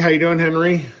Henry. How you doing,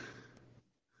 Henry?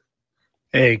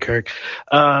 Hey, Kirk.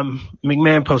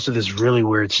 McMahon posted this really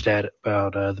weird stat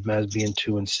about the Mavs being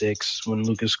 2-6 when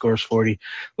Luka scores 40.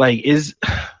 Like, is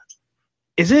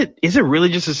it really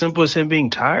just as simple as him being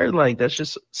tired? Like, that's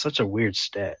just such a weird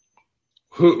stat.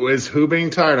 Who being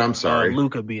tired? I'm sorry.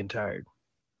 Luka being tired.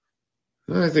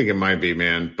 I think it might be,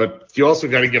 man. But you also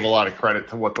got to give a lot of credit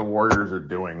to what the Warriors are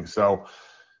doing. So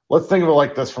let's think of it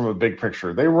like this from a big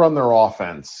picture. They run their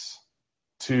offense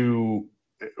to,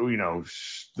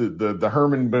 the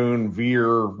Herman Boone,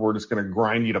 Veer, we're just going to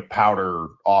grind you to powder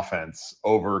offense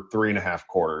over 3.5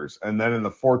 quarters. And then in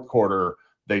the fourth quarter,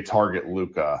 they target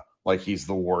Luka like he's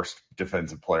the worst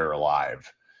defensive player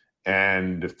alive.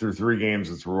 And through 3 games,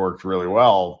 it's worked really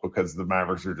well because the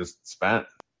Mavericks are just spent.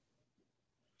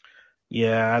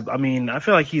 Yeah, I mean, I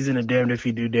feel like he's in a damned if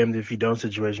you do, damned if you don't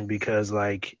situation, because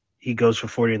like he goes for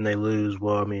 40 and they lose.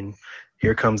 Well, I mean,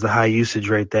 here comes the high usage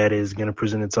rate that is going to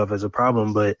present itself as a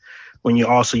problem. But when you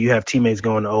have teammates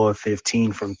going 0 of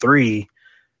 15 from 3,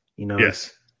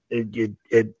 yes,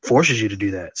 it forces you to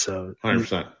do that. So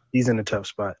 100%. He's in a tough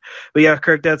spot. But yeah,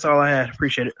 Kirk, that's all I had.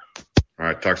 Appreciate it. All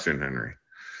right, talk soon, Henry.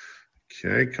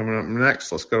 Okay, coming up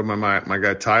next, let's go to my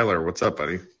guy Tyler. What's up,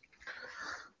 buddy?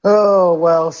 Oh,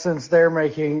 well, since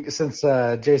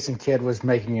Jason Kidd was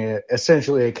making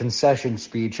essentially a concession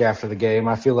speech after the game,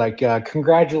 I feel like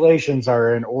congratulations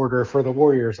are in order for the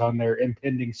Warriors on their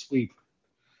impending sweep.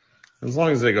 As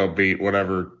long as they go beat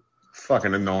whatever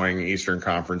fucking annoying Eastern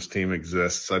Conference team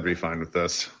exists, I'd be fine with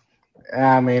this.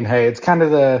 I mean, hey, it's kind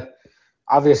of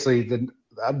obviously the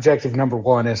objective number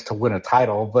one is to win a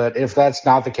title, but if that's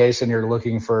not the case and you're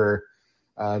looking for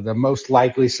the most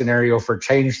likely scenario for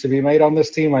change to be made on this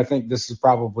team, I think this is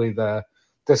probably the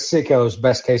sicko's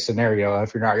best case scenario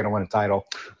if you're not going to win a title.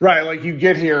 Right, like you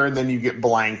get here and then you get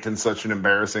blanked in such an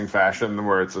embarrassing fashion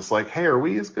where it's just like, hey, are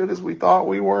we as good as we thought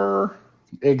we were?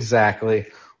 Exactly.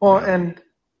 Well, and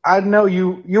I know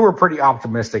you were pretty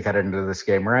optimistic heading into this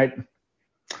game, right?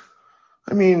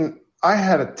 I mean, I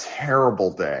had a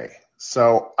terrible day,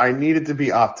 so I needed to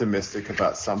be optimistic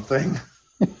about something.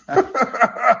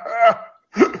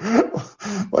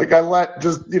 Like I let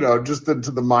just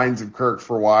into the minds of Kirk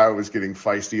for why I was getting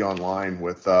feisty online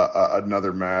with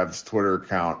another Mavs Twitter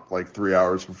account like 3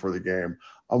 hours before the game.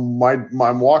 I'm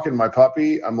walking my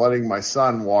puppy. I'm letting my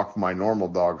son walk my normal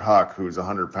dog Huck, who's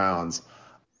 100 pounds.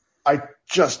 I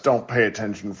just don't pay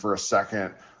attention for a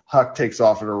second. Huck takes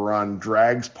off at a run,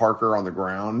 drags Parker on the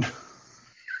ground,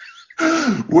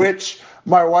 which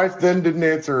my wife then didn't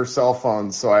answer her cell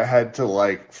phone, so I had to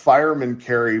like fireman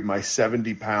carry my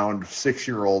 70-pound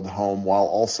 6-year-old home while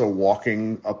also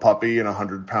walking a puppy and a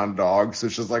 100-pound dog. So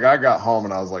it's just like I got home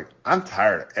and I was like, I'm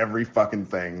tired of every fucking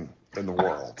thing in the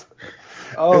world.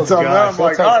 Oh, and so gosh, then I'm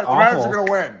like, all right, the awful. Mavs are going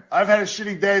to win. I've had a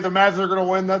shitty day. The Mavs are going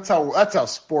to win. That's how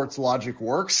sports logic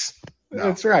works. No,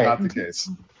 that's right. Not the case.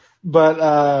 But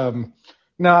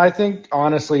no, I think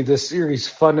honestly this series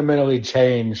fundamentally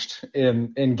changed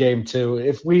in game 2.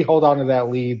 If we hold on to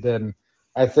that lead, then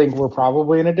I think we're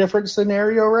probably in a different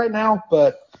scenario right now.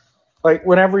 But like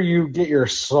whenever you get your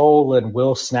soul and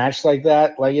will snatched like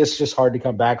that, like it's just hard to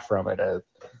come back from it.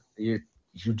 You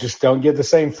just don't get the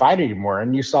same fight anymore.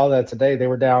 And you saw that today. They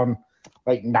were down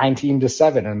like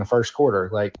 19-7 in the first quarter.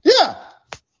 Like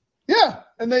yeah,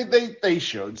 and they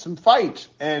showed some fight,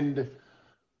 and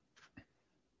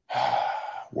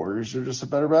Warriors are just a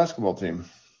better basketball team.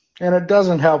 And it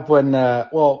doesn't help when,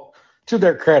 to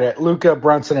their credit, Luka,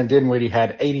 Brunson, and Dinwiddie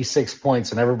had 86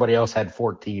 points, and everybody else had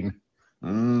 14.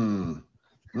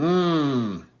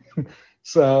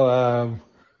 So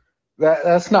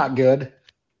that's not good.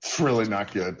 It's really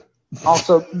not good.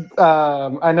 Also,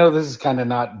 I know this is kind of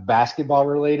not basketball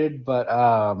related,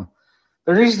 but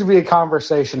there needs to be a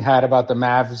conversation had about the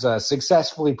Mavs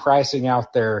successfully pricing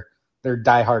out their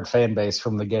diehard fan base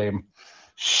from the game.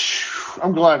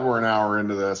 I'm glad we're an hour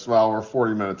into this. Well, we're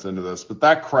 40 minutes into this, but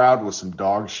that crowd was some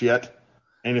dog shit.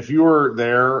 And if you were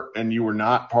there and you were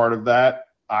not part of that,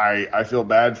 I feel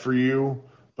bad for you.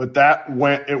 But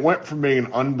it went from being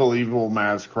an unbelievable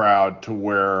Mavs crowd to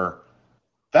where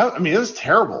it was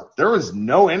terrible. There was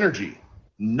no energy.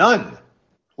 None.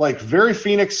 Like very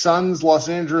Phoenix Suns, Los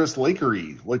Angeles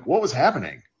Lakery. Like what was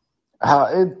happening?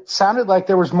 It sounded like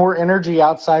there was more energy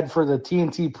outside for the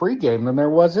TNT pregame than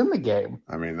there was in the game.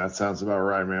 I mean, that sounds about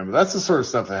right, man. But that's the sort of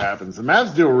stuff that happens. The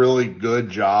Mavs do a really good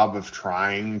job of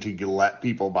trying to let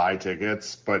people buy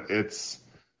tickets, but it's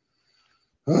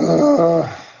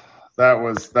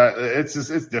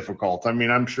it's difficult. I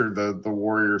mean, I'm sure the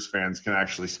Warriors fans can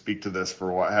actually speak to this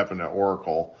for what happened at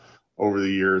Oracle over the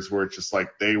years, where it's just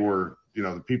like they were,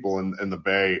 the people in the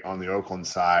Bay on the Oakland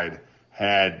side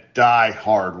had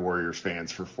die-hard Warriors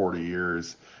fans for 40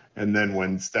 years. And then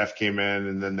when Steph came in,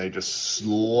 and then they just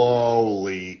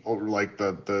slowly, like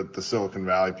the Silicon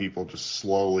Valley people just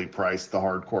slowly priced the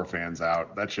hardcore fans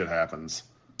out. That shit happens.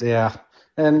 Yeah.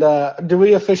 And do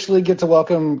we officially get to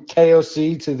welcome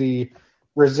KOC to the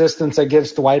resistance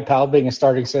against Dwight Powell being a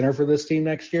starting center for this team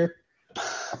next year?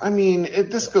 I mean,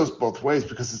 this goes both ways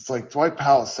because it's like Dwight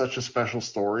Powell is such a special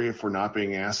story if we're not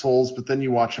being assholes, but then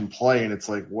you watch him play and it's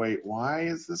like, wait, why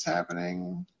is this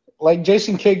happening? Like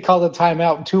Jason Kidd called a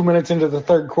timeout 2 minutes into the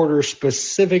third quarter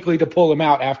specifically to pull him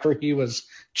out after he was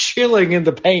chilling in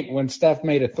the paint when Steph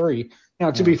made a three.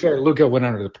 Now, to be fair, Luka went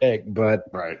under the pick, but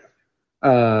right.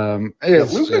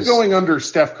 Luka going under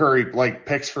Steph Curry, like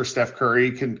picks for Steph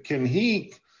Curry, can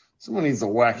he? Someone needs to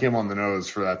whack him on the nose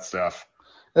for that stuff.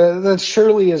 That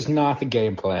surely is not the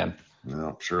game plan.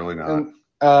 No, surely not. And,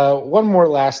 one more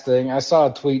last thing. I saw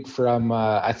a tweet from,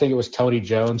 I think it was Tony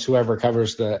Jones, whoever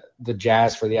covers the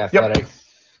Jazz for The Athletic,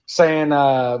 saying,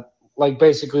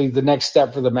 basically the next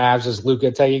step for the Mavs is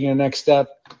Luka taking a next step.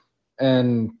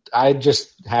 And I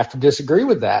just have to disagree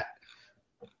with that.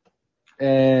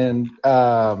 And,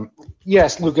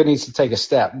 yes, Luka needs to take a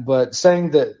step. But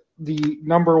saying that the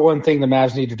number one thing the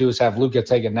Mavs need to do is have Luka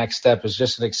take a next step is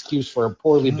just an excuse for a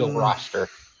poorly built roster.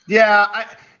 Yeah,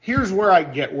 here's where I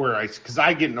get because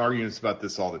I get in arguments about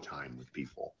this all the time with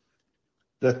people.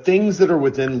 The things that are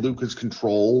within Luka's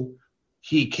control,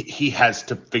 he has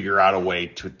to figure out a way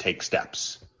to take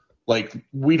steps. Like,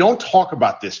 we don't talk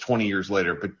about this 20 years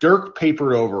later, but Dirk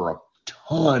papered over a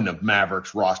ton of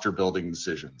Mavericks roster building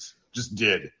decisions. Just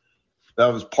did. That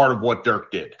was part of what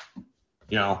Dirk did.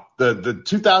 You know, the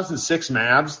 2006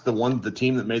 Mavs, the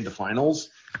team that made the finals,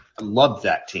 I loved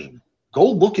that team. Go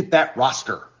look at that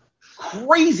roster.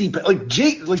 Crazy. Like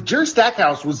Jerry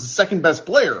Stackhouse was the second best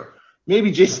player.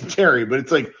 Maybe Jason Terry, but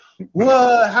it's like,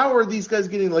 how are these guys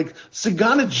getting, like,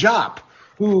 Sagana Diop,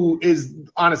 who is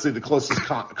honestly the closest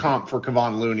comp for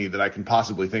Kevon Looney that I can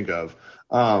possibly think of,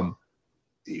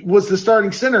 was the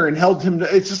starting center and held him to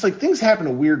 – it's just like things happen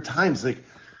at weird times. Like,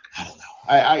 I don't know.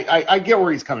 I get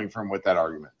where he's coming from with that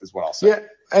argument is what I'll say. Yeah.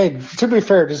 Hey, to be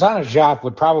fair, Sagana Diop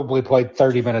would probably play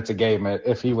 30 minutes a game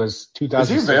if he was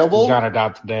 2006. Is he available? Sagana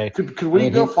Diop today. Could we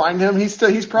go find him?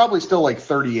 He's probably still like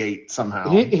 38 somehow.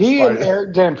 He and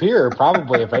Eric Dampier are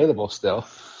probably available still.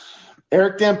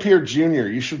 Eric Dampier Jr.,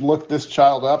 you should look this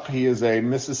child up. He is a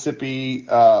Mississippi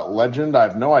legend. I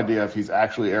have no idea if he's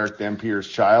actually Eric Dampier's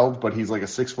child, but he's like a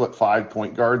 6'5"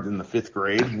 point guard in the 5th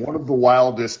grade. One of the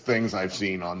wildest things I've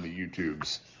seen on the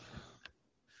YouTubes.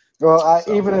 Well,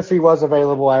 even if he was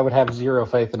available, I would have zero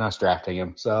faith in us drafting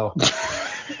him. So,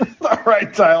 all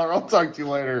right, Tyler, I'll talk to you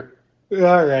later.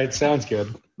 All right, sounds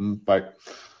good. Bye.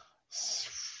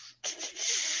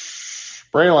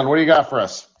 Braylon, what do you got for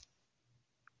us?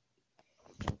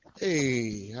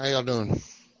 Hey, how y'all doing?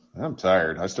 I'm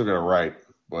tired. I still got to write,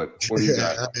 but what do you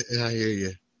got? I hear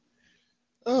you.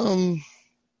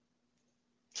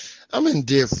 I'm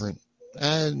indifferent.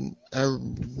 I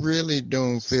really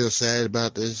don't feel sad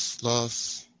about this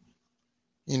loss.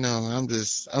 You know, I'm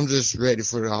just ready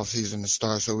for the offseason to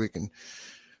start so we can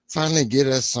finally get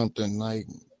us something like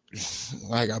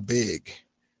a big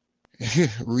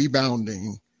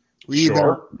rebounding.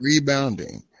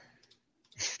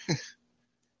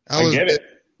 I get it.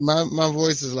 My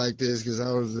voice is like this because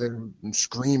I was there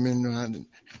screaming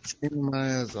my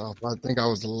ass off. I think I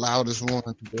was the loudest one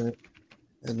at the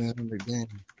end of the game.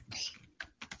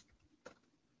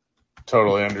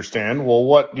 Totally understand. Well,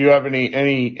 what do you have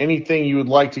anything you would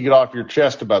like to get off your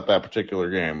chest about that particular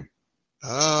game?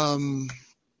 I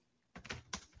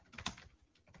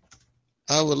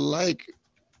would like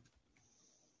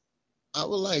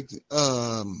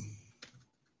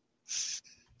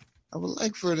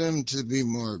for them to be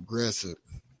more aggressive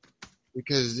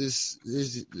because this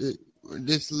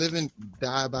live and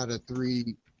die by the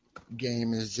 3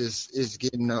 game is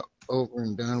getting over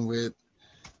and done with.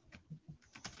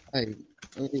 Hey,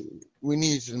 we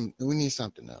need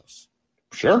something else.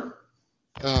 Sure.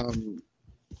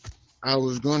 I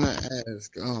was going to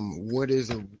ask, what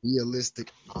is a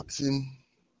realistic option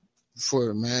for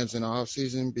the Mavs in the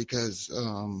offseason? Because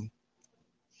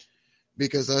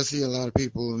I see a lot of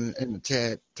people in the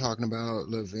chat talking about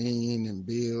Levine and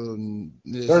Beal and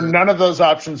this. None of those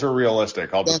options are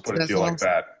realistic. I'll just put it to you like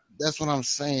that. That's what I'm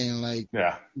saying. Like,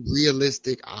 yeah,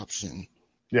 realistic option.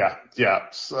 Yeah.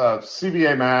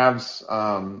 CBA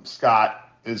Mavs, Scott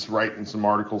is writing some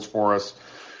articles for us.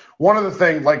 One of the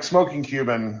things, like Smoking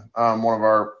Cuban, one of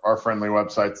our friendly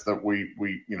websites that we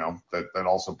that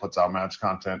also puts out Mavs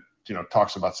content,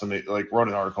 talks about somebody, like, wrote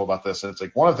an article about this, and it's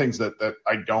like one of the things that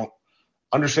I don't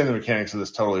understand the mechanics of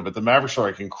this totally, but the Mavericks are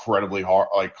like incredibly hard,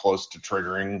 like close to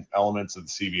triggering elements of the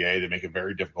CBA that make it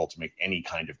very difficult to make any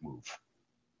kind of move.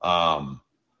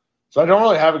 So I don't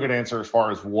really have a good answer as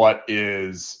far as what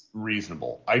is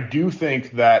reasonable. I do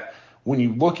think that when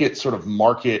you look at sort of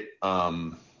market,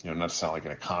 not to sound like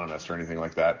an economist or anything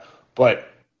like that, but,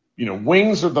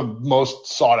 wings are the most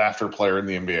sought after player in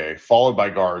the NBA, followed by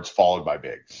guards, followed by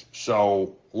bigs.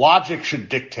 So logic should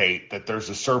dictate that there's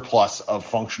a surplus of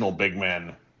functional big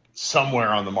men somewhere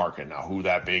on the market. Now, who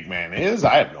that big man is,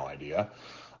 I have no idea.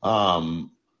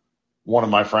 One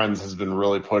of my friends has been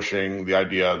really pushing the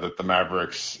idea that the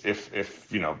Mavericks, if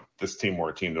this team were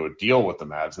a team that would deal with the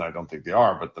Mavs, and I don't think they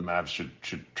are, but the Mavs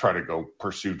should try to go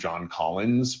pursue John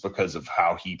Collins because of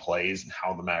how he plays and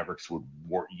how the Mavericks would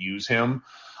use him.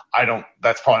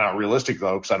 That's probably not realistic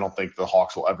though, because I don't think the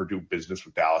Hawks will ever do business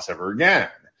with Dallas ever again.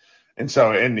 And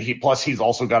he's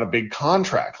also got a big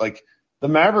contract. Like, the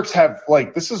Mavericks have,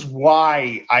 like, this is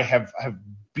why I have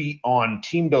beat on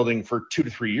team building for 2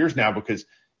 to 3 years now, because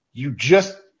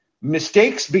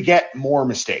mistakes beget more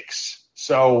mistakes.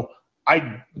 So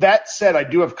that said, I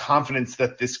do have confidence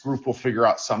that this group will figure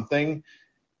out something.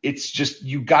 It's just,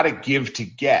 you got to give to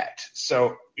get.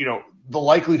 So, the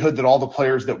likelihood that all the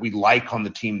players that we like on the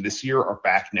team this year are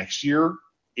back next year,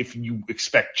 if you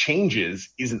expect changes,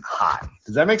 isn't high.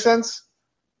 Does that make sense?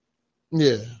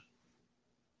 Yeah.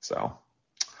 So,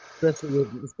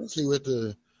 especially with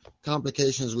the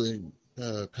complications with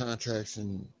contracts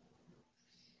and.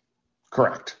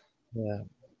 Correct. Yeah.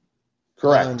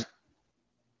 Correct.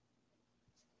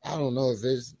 I don't know if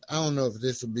this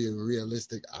would be a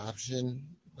realistic option.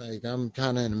 Like, I'm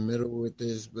kind of in the middle with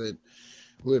this, but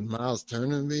would Miles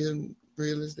Turner be a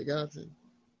realistic option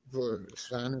for a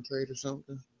sign and trade or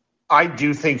something? I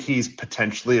do think he's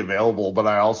potentially available, but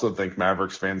I also think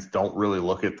Mavericks fans don't really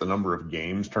look at the number of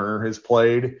games Turner has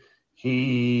played.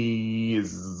 He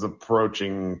is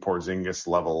approaching Porzingis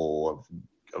level of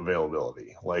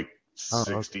availability, like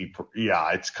 60. Okay.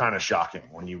 Yeah, it's kind of shocking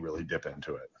when you really dip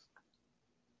into it.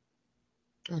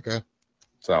 Okay.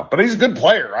 So, but he's a good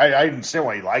player. I understand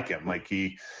why you like him. Like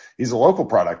he's a local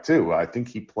product too. I think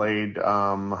he played. He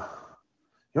went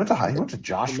to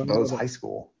Josh Bowes High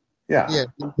School. Yeah. Yeah,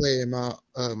 he played in my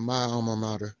alma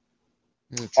mater.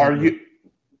 Are you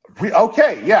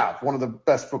okay? Yeah, one of the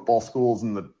best football schools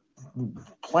in the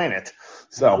planet.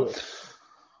 So,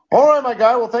 all right, my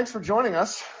guy. Well, thanks for joining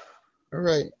us. All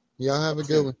right, y'all have a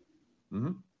good one.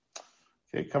 Mm-hmm.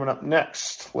 Okay, coming up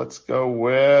next, let's go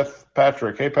with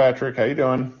Patrick. Hey, Patrick, how you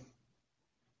doing?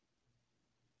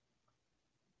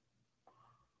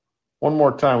 One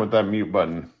more time with that mute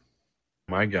button.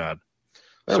 My God.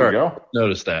 There sorry, we go.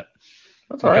 Notice that.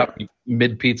 That's all right.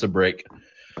 Mid pizza break.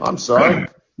 I'm sorry.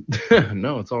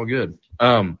 No, it's all good.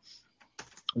 One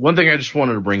thing I just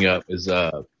wanted to bring up is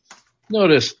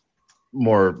notice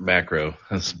more macro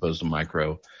as opposed to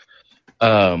micro.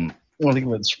 One thing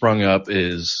that sprung up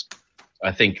is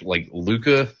I think like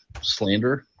Luka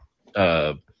slander,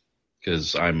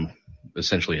 because I'm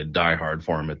essentially a diehard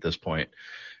for him at this point.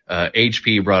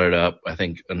 HP brought it up, I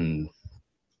think, in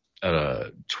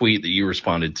a tweet that you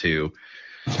responded to.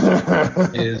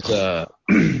 Is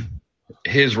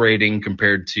his rating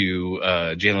compared to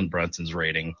Jalen Brunson's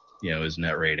rating, his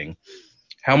net rating.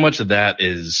 How much of that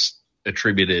is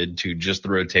attributed to just the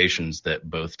rotations that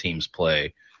both teams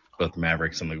play, both the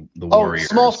Mavericks and the Warriors?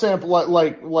 Small sample,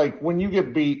 like when you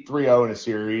get beat 3-0 in a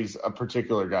series, a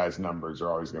particular guy's numbers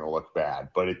are always going to look bad.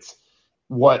 But it's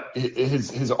what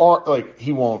his art, like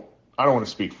he won't. I don't want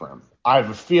to speak for him. I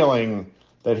have a feeling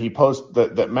that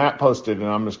that Matt posted, and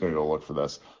I'm just going to go look for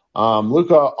this.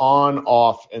 Luka on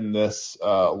off in this.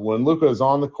 When Luka is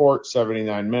on the court,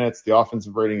 79 minutes. The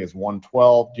offensive rating is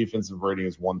 112. Defensive rating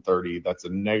is 130. That's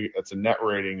a net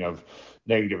rating of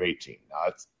 -18.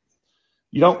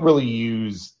 You don't really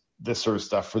use this sort of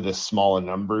stuff for this small in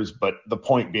numbers, but the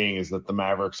point being is that the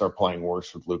Mavericks are playing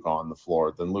worse with Luka on the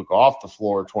floor than Luka off the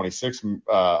floor. 26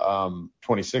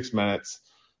 minutes.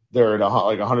 They're at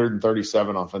like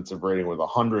 137 offensive rating with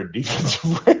 100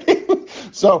 defensive rating.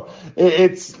 So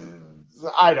it's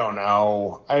I don't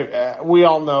know. We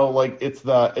all know, like, it's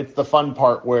the fun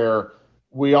part where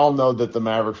we all know that the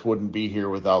Mavericks wouldn't be here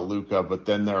without Luka, but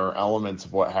then there are elements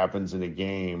of what happens in a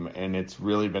game, and it's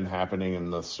really been happening in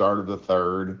the start of the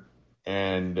third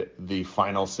and the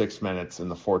final 6 minutes in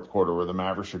the fourth quarter where the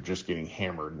Mavericks are just getting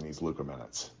hammered in these Luka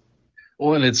minutes.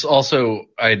 Well, and it's also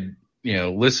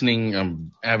listening,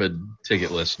 I'm avid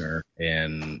ticket listener,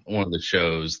 and one of the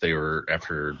shows they were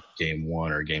after game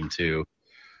one or game two,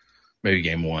 maybe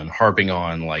game one, harping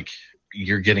on like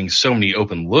you're getting so many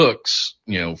open looks,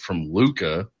 from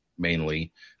Luka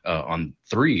mainly on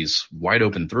threes, wide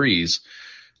open threes,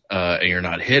 and you're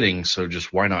not hitting. So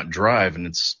just why not drive? And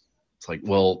it's like,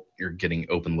 well, you're getting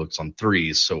open looks on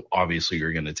threes, so obviously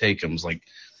you're going to take them. It's like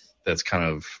that's kind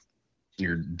of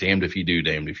you're damned if you do,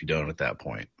 damned if you don't at that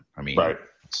point. I mean, right.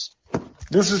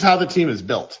 This is how the team is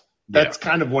built. That's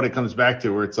kind of what it comes back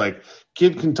to, where it's like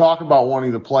kid can talk about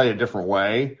wanting to play a different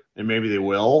way, and maybe they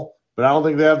will, but I don't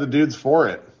think they have the dudes for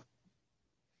it.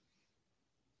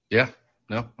 Yeah,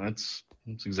 no, that's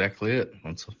exactly it.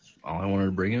 That's all I wanted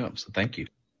to bring up. So thank you.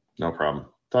 No problem.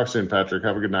 Talk soon, Patrick.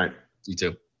 Have a good night. You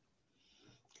too.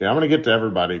 Okay, I'm going to get to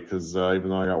everybody because even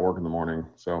though I got work in the morning,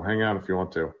 so hang out if you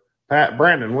want to.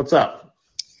 Brandon, what's up?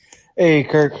 Hey,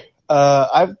 Kirk.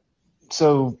 I've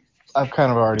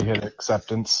kind of already hit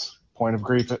acceptance point of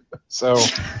grief. So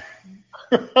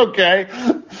okay,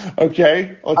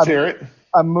 let's hear it.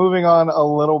 I'm moving on a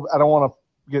little. I don't want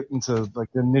to get into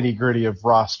like the nitty gritty of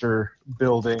roster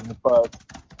building, but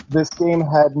this game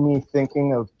had me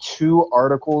thinking of two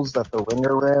articles that the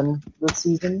Ringer ran this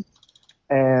season,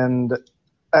 and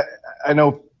I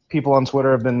know people on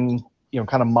Twitter have been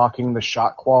kind of mocking the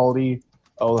shot quality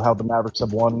how the Mavericks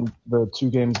have won the 2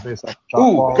 games based on shot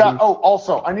quality.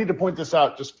 Also, I need to point this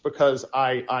out just because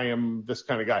I am this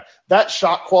kind of guy. That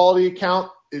shot quality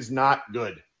account is not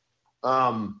good.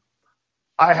 I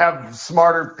have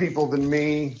smarter people than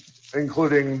me,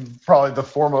 including probably the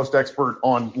foremost expert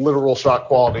on literal shot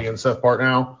quality in Seth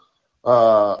Partnow,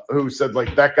 who said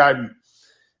like that guy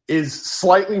is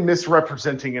slightly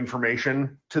misrepresenting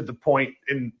information to the point,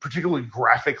 and particularly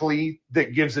graphically,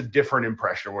 that gives a different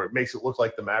impression where it makes it look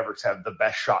like the Mavericks have the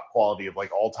best shot quality of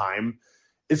like all time.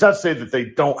 It's not to say that they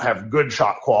don't have good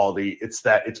shot quality. It's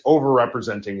that it's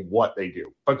overrepresenting what they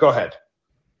do. But go ahead.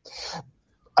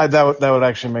 That would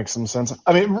actually make some sense.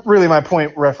 I mean, really, my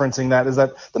point referencing that is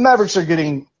that the Mavericks are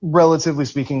getting, relatively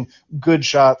speaking, good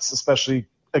shots, especially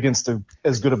against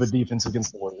as good of a defense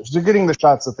against the Warriors. They're getting the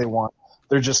shots that they want.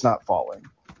 They're just not falling.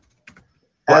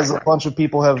 As a bunch of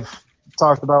people have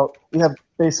talked about, we have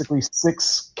basically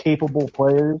 6 capable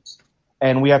players,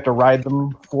 and we have to ride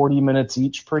them 40 minutes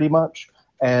each pretty much.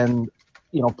 And,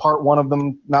 part one of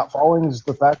them not falling is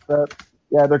the fact that,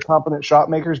 they're competent shot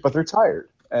makers, but they're tired.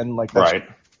 And, that's,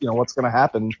 what's going to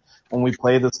happen when we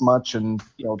play this much and,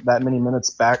 that many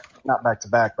minutes not back to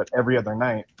back, but every other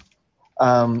night.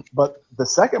 But the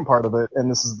second part of it, and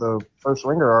this is the first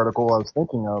Ringer article I was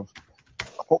thinking of,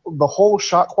 the whole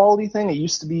shot quality thing, it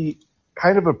used to be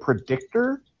kind of a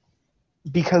predictor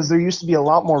because there used to be a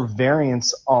lot more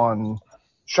variance on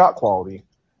shot quality.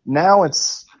 Now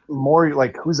it's more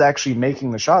like who's actually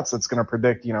making the shots that's going to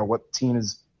predict, what team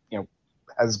is,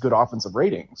 has good offensive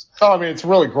ratings. Oh, I mean, it's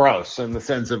really gross in the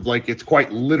sense of like it's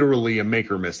quite literally a make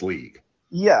or miss league.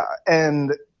 Yeah,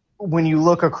 and when you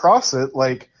look across it,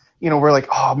 like, we're like,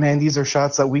 oh man, these are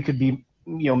shots that we could be,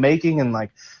 making, and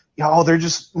like, they're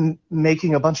just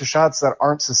making a bunch of shots that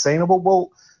aren't sustainable.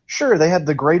 Well, sure, they had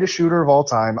the greatest shooter of all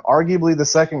time, arguably the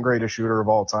second greatest shooter of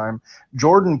all time.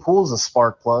 Jordan Poole's a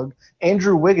spark plug.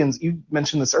 Andrew Wiggins, you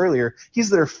mentioned this earlier, he's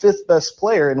their 5th best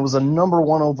player and was a number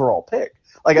 1 overall pick.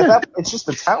 Like, at that, it's just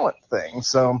a talent thing.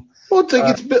 So, well,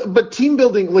 but team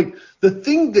building, like the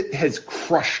thing that has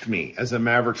crushed me as a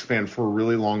Mavericks fan for a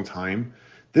really long time,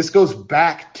 this goes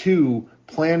back to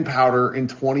Plan Powder in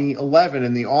 2011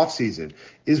 in the offseason,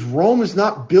 is Rome is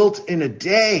not built in a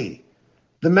day.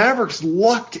 The Mavericks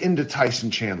lucked into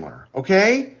Tyson Chandler,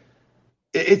 okay?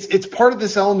 It's part of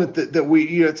this element that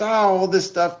we, all this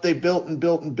stuff they built,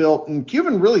 and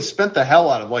Cuban really spent the hell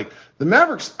out of, like, the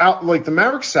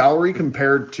Mavericks salary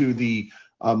compared to the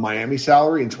Miami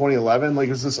salary in 2011, like,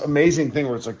 it's this amazing thing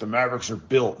where it's like the Mavericks are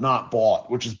built, not bought,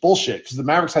 which is bullshit because the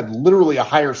Mavericks had literally a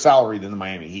higher salary than the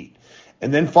Miami Heat.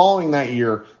 And then following that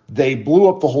year, they blew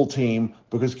up the whole team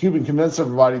because Cuban convinced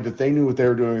everybody that they knew what they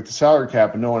were doing with the salary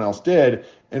cap and no one else did.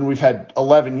 And we've had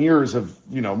 11 years of,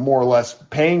 more or less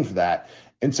paying for that.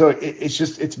 And so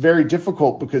it's very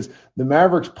difficult because the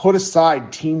Mavericks put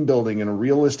aside team building in a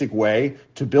realistic way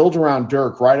to build around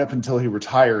Dirk right up until he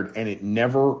retired, and it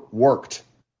never worked.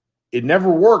 It never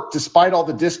worked despite all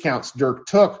the discounts Dirk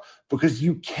took because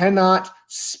you cannot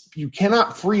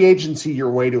free agency your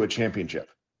way to a championship.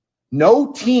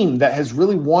 No team that has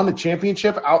really won a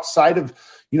championship outside of,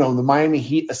 the Miami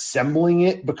Heat assembling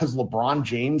it because LeBron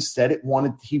James said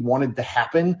he wanted to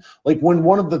happen. Like when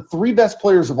one of the 3 best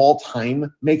players of all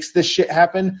time makes this shit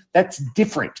happen, that's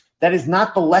different. That is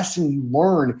not the lesson you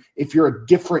learn if you're a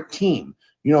different team.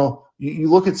 You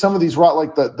look at some of these,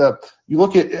 like you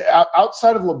look at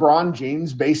outside of LeBron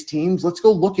James based teams, let's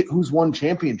go look at who's won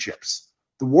championships.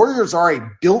 The Warriors are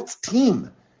a built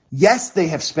team. Yes, they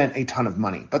have spent a ton of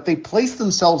money, but they placed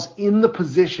themselves in the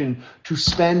position to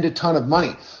spend a ton of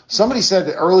money. Somebody said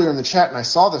earlier in the chat, and I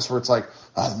saw this, where it's like,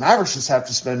 the Mavericks just have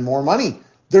to spend more money.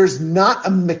 There's not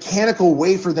a mechanical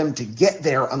way for them to get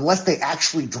there unless they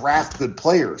actually draft good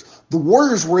players. The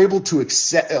Warriors were able to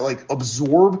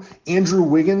absorb Andrew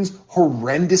Wiggins'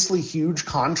 horrendously huge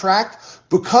contract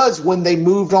because when they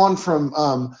moved on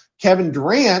from Kevin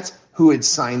Durant, who had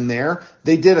signed there,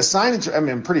 they did a sign and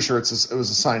I'm pretty sure it was a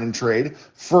sign and trade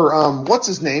for what's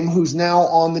his name, who's now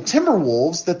on the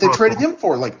Timberwolves that they traded him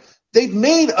for. Like, they've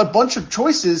made a bunch of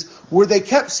choices where they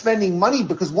kept spending money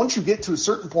because once you get to a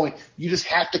certain point, you just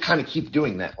have to kind of keep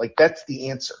doing that. Like, that's the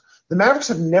answer. The Mavericks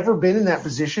have never been in that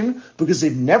position because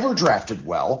they've never drafted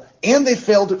well and they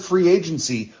failed at free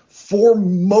agency for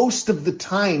most of the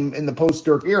time in the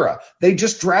post-Dirk era. They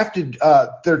just drafted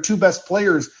their 2 best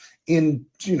players in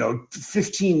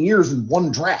 15 years in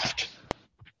 1 draft.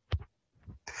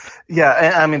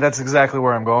 Yeah, I mean that's exactly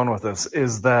where I'm going with this.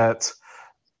 Is that?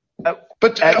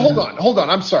 Hold on.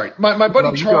 I'm sorry. My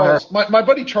buddy Charles. My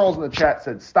buddy Charles in the chat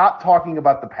said, "Stop talking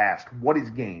about the past. What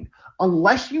is gained?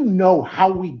 Unless you know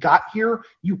how we got here,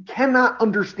 you cannot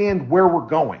understand where we're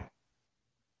going."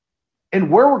 And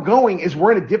where we're going is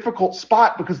we're in a difficult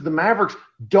spot because the Mavericks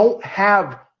don't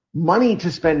have money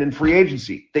to spend in free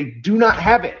agency. They do not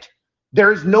have it.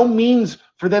 There is no means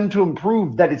for them to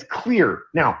improve that is clear.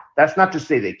 Now, that's not to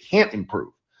say they can't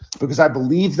improve, because I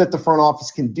believe that the front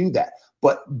office can do that.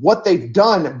 But what they've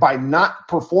done by not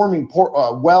performing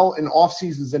well in off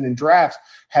seasons and in drafts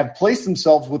have placed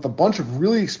themselves with a bunch of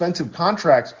really expensive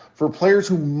contracts for players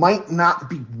who might not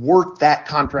be worth that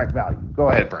contract value. Go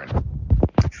ahead, Brandon.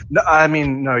 No, I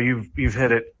mean, no, you've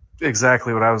hit it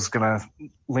exactly what I was going to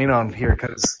lean on here,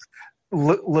 because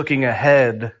looking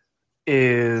ahead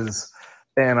is,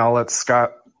 and I'll let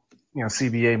Scott,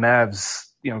 CBA Mavs,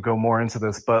 go more into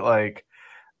this, but like,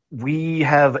 we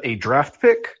have a draft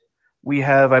pick. We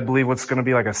have, I believe, what's going to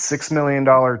be like a $6 million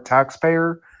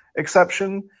taxpayer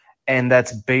exception. And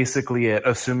that's basically it,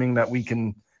 assuming that we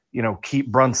can,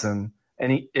 keep Brunson.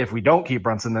 And if we don't keep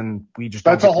Brunson, then we just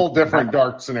That's a whole different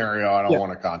dark scenario I don't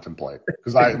want to contemplate,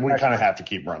 because we kind of have to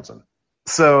keep Brunson.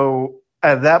 So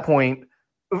at that point,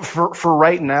 for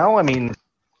right now, I mean,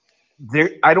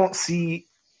 I don't see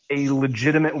a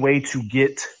legitimate way to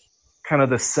get kind of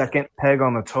the second peg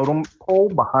on the totem pole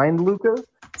behind Luka.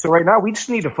 So right now, we just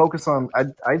need to focus on,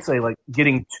 I'd say, like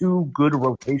getting 2 good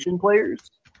rotation players,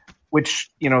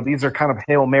 which, these are kind of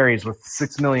Hail Marys with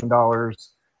 $6 million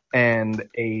and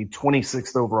a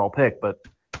 26th overall pick. But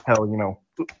hell,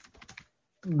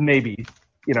 maybe,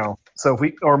 so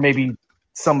or maybe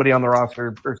somebody on the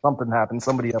roster or something happens,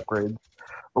 somebody upgrades.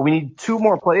 But we need 2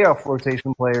 more playoff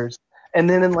rotation players. And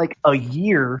then in like a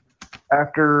year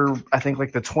after, I think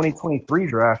like the 2023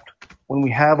 draft, when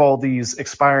we have all these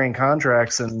expiring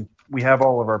contracts and we have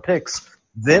all of our picks,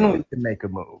 then we can make a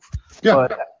move. Yeah.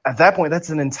 But at that point, that's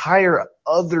an entire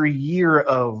other year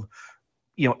of,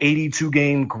 82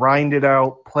 game grinded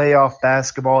out playoff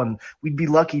basketball, and we'd be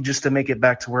lucky just to make it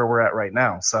back to where we're at right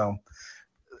now. So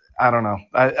I don't know.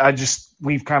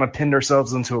 We've kind of pinned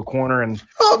ourselves into a corner, and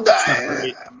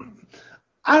I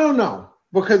don't know.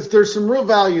 Because there's some real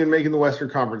value in making the Western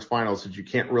Conference Finals that you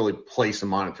can't really place a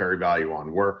monetary value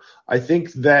on, where I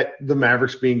think that the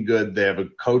Mavericks being good, they have a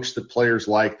coach that players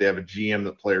like, they have a GM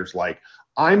that players like.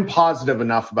 I'm positive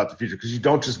enough about the future, because you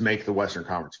don't just make the Western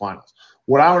Conference Finals.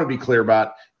 What I want to be clear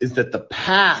about is that the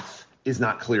path is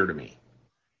not clear to me.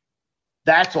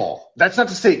 That's all. That's not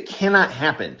to say it cannot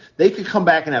happen. They could come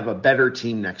back and have a better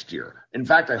team next year. In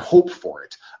fact, I hope for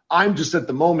it. I'm just at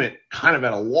the moment kind of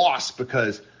at a loss,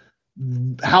 because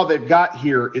how they've got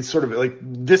here is sort of like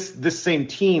this same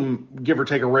team, give or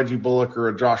take a Reggie Bullock or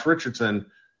a Josh Richardson,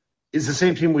 is the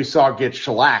same team we saw get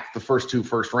shellacked the first 2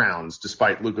 first rounds,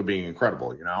 despite Luka being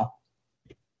incredible,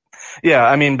 Yeah,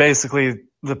 I mean, basically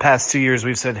the past 2 years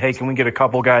we've said, hey, can we get a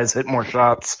couple guys hit more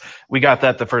shots? We got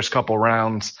that the first couple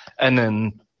rounds, and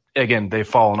then, again, they've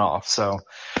fallen off. So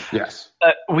yes,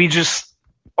 we just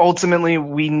ultimately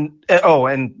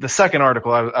and the second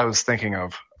article I was thinking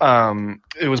of,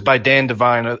 it was by Dan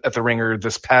Devine at The Ringer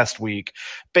this past week,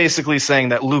 basically saying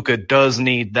that Luka does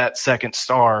need that second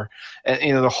star.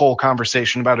 And, the whole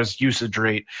conversation about his usage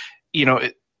rate,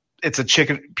 it's a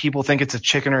chicken. People think it's a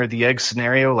chicken or the egg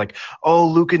scenario. Like, oh,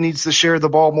 Luka needs to share the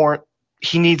ball more.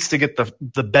 He needs to get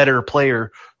the better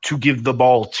player to give the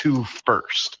ball to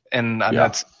first. And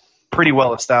that's pretty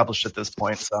well established at this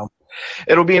point. So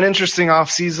it'll be an interesting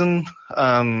offseason.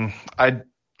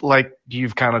 Like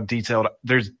you've kind of detailed,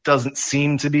 doesn't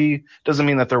mean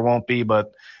that there won't be,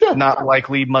 but not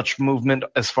likely much movement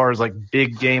as far as like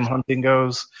big game hunting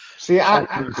goes. See, my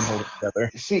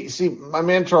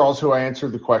man Charles, who I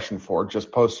answered the question for,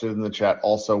 just posted in the chat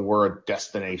also, we're a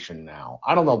destination now.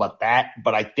 I don't know about that,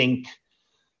 but I think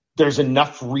there's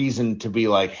enough reason to be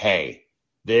like, hey,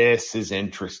 this is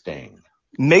interesting.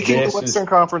 Making the Western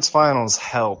Conference Finals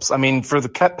helps. I mean, for the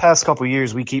past couple of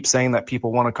years, we keep saying that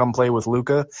people want to come play with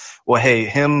Luka. Well, hey,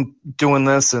 him doing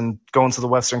this and going to the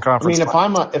Western Conference. I mean,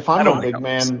 if I'm a big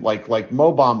man, like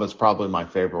Mo Bamba is probably my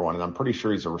favorite one, and I'm pretty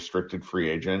sure he's a restricted free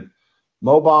agent.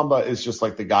 Mo Bamba is just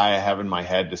like the guy I have in my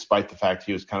head, despite the fact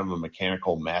he was kind of a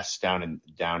mechanical mess down in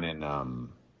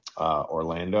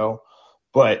Orlando.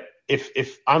 But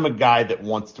if I'm a guy that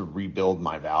wants to rebuild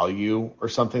my value or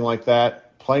something like that,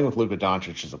 playing with Luka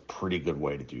Doncic is a pretty good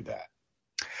way to do that.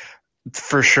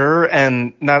 For sure.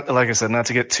 And not, like I said, not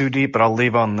to get too deep, but I'll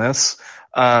leave on this.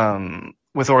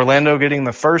 With Orlando getting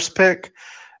the first pick,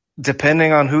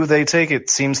 depending on who they take, it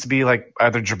seems to be like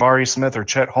either Jabari Smith or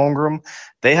Chet Holmgren.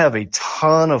 They have a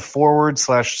ton of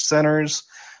forward/centers.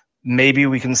 Maybe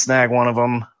we can snag one of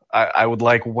them. I would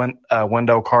like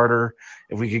Wendell Carter.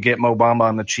 If we could get Mo Bamba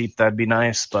on the cheap, that'd be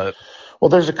nice. But Well,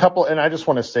 there's a couple, and I just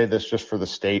want to say this just for the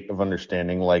state of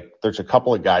understanding. Like, there's a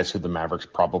couple of guys who the Mavericks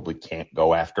probably can't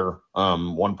go after.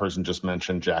 One person just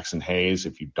mentioned Jackson Hayes.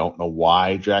 If you don't know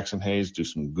why Jackson Hayes, do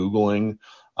some Googling.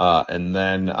 And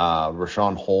then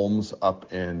Rashawn Holmes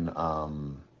up in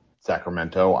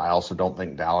Sacramento. I also don't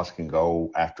think Dallas can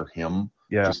go after him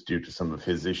just due to some of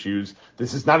his issues.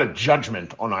 This is not a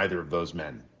judgment on either of those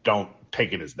men. Don't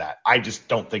take it as that. I just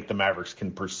don't think the Mavericks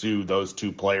can pursue those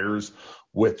two players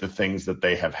with the things that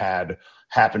they have had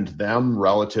happen to them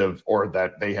relative, or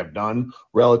that they have done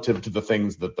relative to the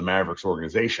things that the Mavericks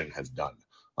organization has done.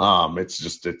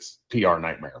 It's PR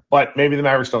nightmare. But maybe the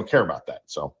Mavericks don't care about that.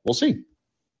 So we'll see.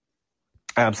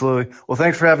 Absolutely. Well,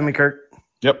 thanks for having me, Kirk.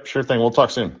 Yep, sure thing. We'll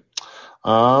talk soon.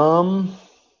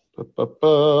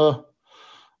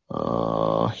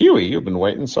 Huey, you've been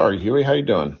waiting. Sorry, Huey. How you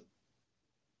doing?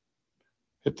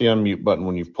 Hit the unmute button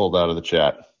when you've pulled out of the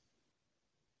chat.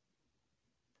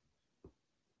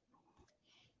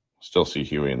 Still see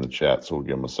Huey in the chat, so we'll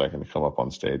give him a second to come up on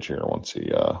stage here once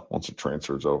it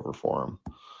transfers over for him.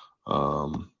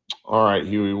 All right,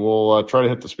 Huey, we'll try to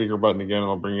hit the speaker button again, and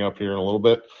I'll bring you up here in a little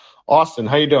bit. Austin,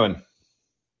 how you doing?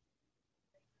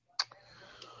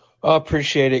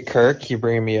 Appreciate it, Kirk. You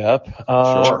bringing me up.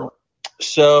 Sure.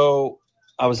 So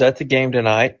I was at the game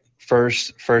tonight.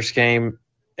 First game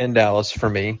in Dallas for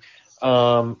me.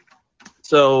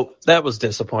 So that was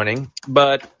disappointing.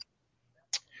 But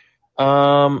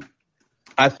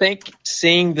I think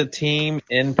seeing the team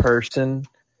in person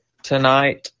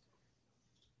tonight,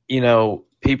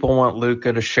 people want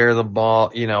Luka to share the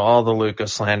ball, all the Luka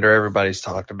slander. Everybody's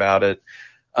talked about it.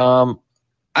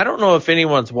 I don't know if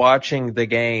anyone's watching the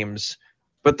games,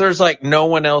 but there's like no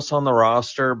one else on the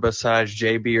roster besides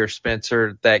JB or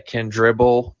Spencer that can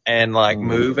dribble and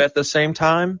move at the same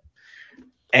time.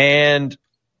 And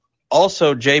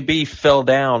also JB fell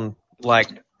down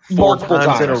four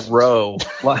times in a row.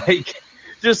 He's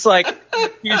just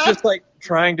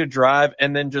trying to drive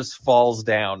and then just falls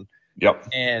down. Yep.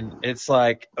 And it's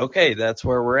like, okay, that's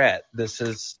where we're at. This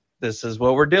is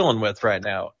what we're dealing with right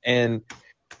now. And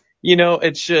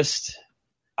it's just,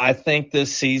 I think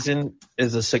this season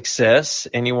is a success.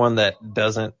 Anyone that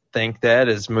doesn't think that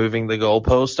is moving the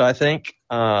goalpost, I think.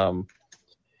 No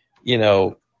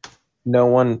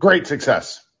one. Great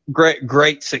success.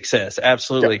 Great success.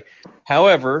 Absolutely. Yep.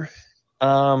 However,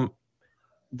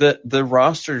 the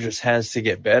roster just has to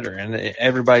get better, and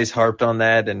everybody's harped on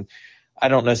that. And I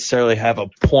don't necessarily have a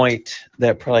point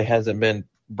that probably hasn't been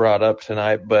brought up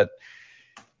tonight, but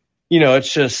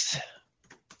it's just,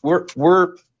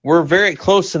 we're very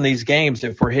close in these games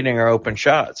if we're hitting our open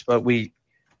shots, but we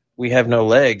have no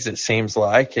legs, it seems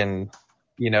like, and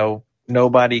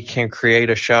nobody can create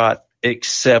a shot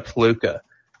except Luka.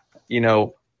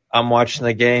 I'm watching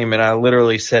the game and I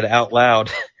literally said out loud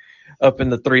up in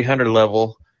the 300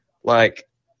 level,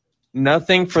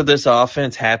 nothing for this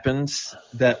offense happens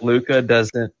that Luka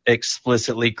doesn't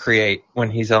explicitly create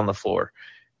when he's on the floor.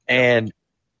 And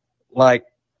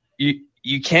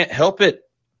you can't help it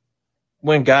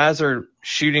when guys are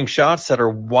shooting shots that are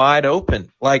wide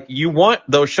open. You want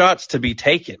those shots to be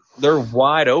taken. They're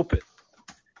wide open.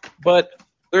 But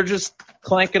they're just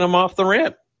clanking them off the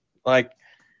rim.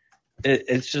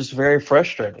 It's just very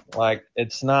frustrating.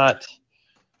 It's not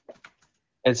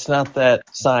that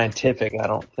scientific, I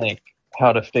don't think,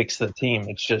 how to fix the team.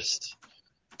 It's just,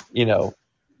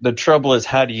 the trouble is,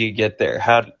 how do you get there?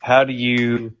 How do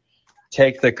you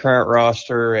take the current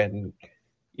roster and,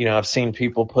 I've seen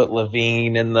people put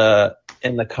Levine in the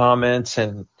comments,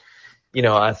 and,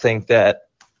 I think that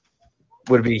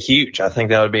would be huge. I think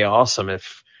that would be awesome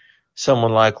if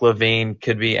someone like Levine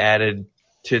could be added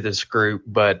to this group.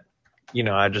 But,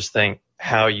 I just think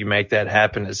how you make that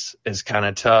happen is kind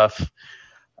of tough.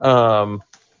 And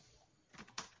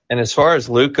as far as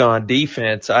Luka on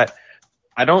defense, I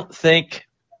don't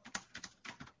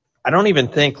even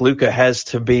think Luka has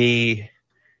to be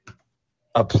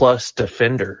a plus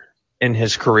defender in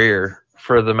his career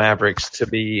for the Mavericks to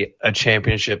be a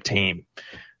championship team.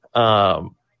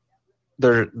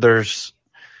 There's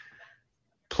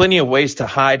plenty of ways to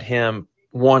hide him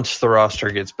once the roster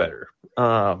gets better.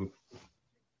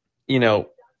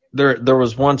 There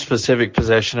was one specific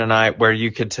possession tonight where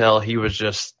you could tell he was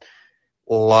just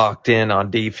locked in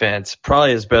on defense,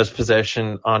 probably his best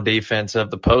possession on defense of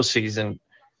the postseason.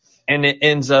 And it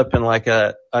ends up in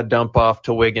a dump off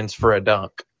to Wiggins for a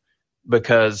dunk,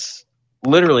 because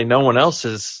literally no one else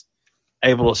is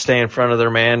able to stay in front of their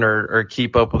man or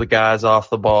keep up with the guys off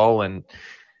the ball. And,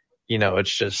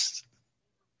 it's just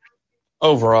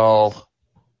overall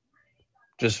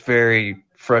just very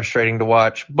frustrating to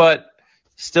watch. But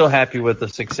still happy with the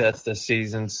success this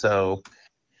season. So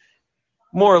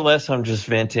more or less, I'm just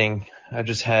venting. I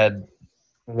just had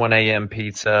 1 a.m.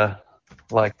 pizza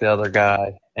like the other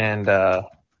guy, and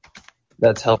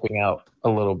that's helping out a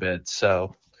little bit.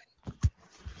 So,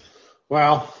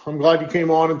 Well, I'm glad you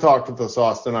came on and talked with us,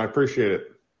 Austin. I appreciate it.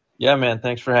 yeah, man,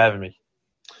 thanks for having me.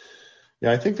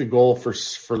 Yeah, I think the goal for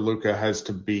Luka has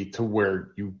to be to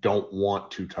where you don't want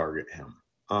to target him.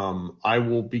 I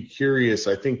will be curious.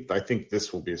 I think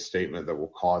this will be a statement that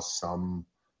will cause some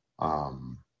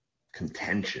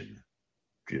contention.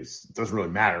 Just it doesn't really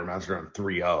matter. Mavs are on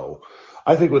 3-0.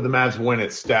 I think with the Mavs win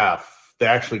at Steph, they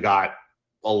actually got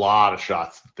a lot of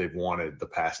shots that they've wanted the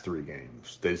past 3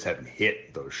 games. They just haven't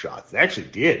hit those shots. They actually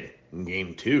did in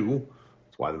game 2.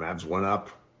 That's why the Mavs went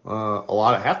up a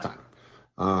lot at halftime.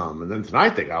 And then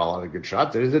tonight they got a lot of good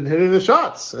shots. They just didn't hit any of the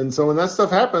shots. And so when that stuff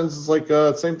happens, it's like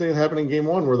the same thing that happened in game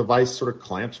 1 where the vice sort of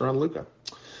clamps around Luka.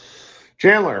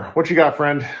 Chandler, what you got,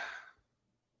 friend?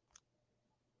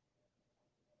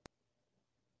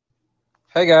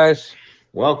 Hey, guys.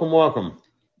 Welcome.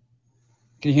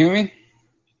 Can you hear me?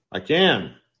 I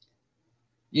can.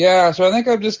 Yeah, so I think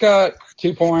I've just got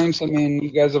 2 points. I mean,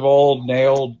 you guys have all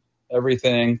nailed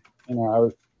everything. You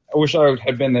know, I wish I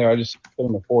had been there. I just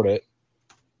couldn't afford it.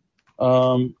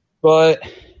 But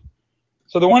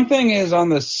so the one thing is on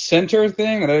the center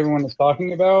thing that everyone is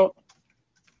talking about.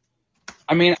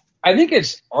 I mean, I think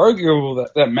it's arguable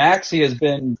that Maxey has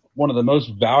been one of the most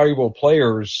valuable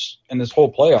players in this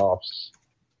whole playoffs.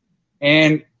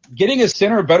 And getting a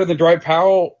center better than Dwight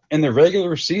Powell in the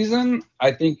regular season,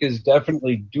 I think is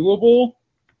definitely doable.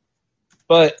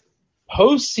 But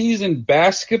postseason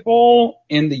basketball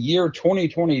in the year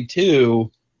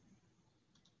 2022,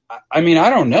 I mean,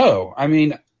 I don't know. I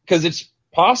mean, because it's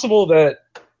possible that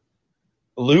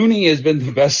Looney has been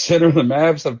the best center the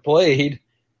Mavs have played.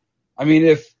 I mean,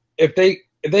 if they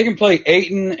can play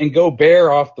Ayton and Gobert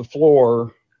off the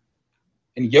floor,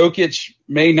 and Jokic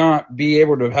may not be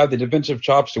able to have the defensive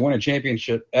chops to win a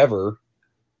championship ever,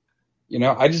 you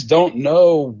know, I just don't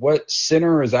know what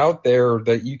center is out there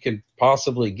that you could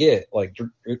possibly get. Like,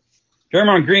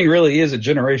 Draymond Green really is a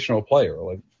generational player.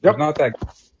 Like, there's not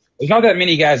that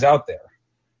many guys out there.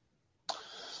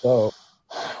 So,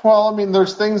 well, I mean,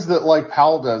 there's things that like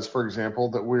Powell does, for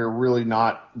example, that we're really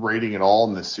not rating at all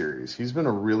in this series. He's been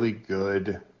a really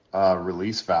good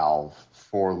release valve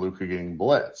for Luka getting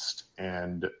blitzed,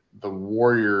 and the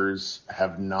Warriors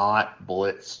have not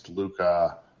blitzed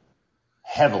Luka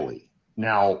heavily.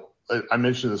 Now, I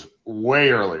mentioned this way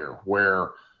earlier,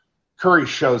 where Curry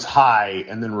shows high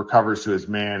and then recovers to his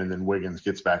man, and then Wiggins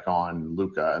gets back on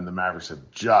Luka, and the Mavericks have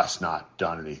just not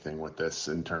done anything with this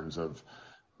in terms of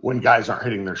when guys aren't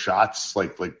hitting their shots.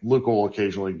 Like Luka will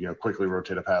occasionally, quickly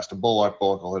rotate a pass to Bullock.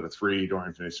 Bullock will hit a 3.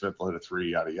 Dorian Finney-Smith will hit a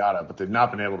 3, yada, yada. But they've not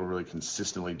been able to really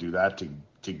consistently do that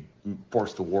to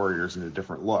force the Warriors into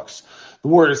different looks. The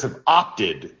Warriors have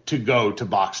opted to go to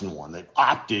box and one. They've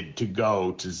opted to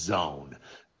go to zone,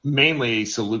 mainly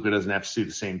so Luka doesn't have to do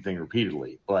the same thing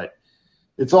repeatedly. But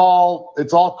it's all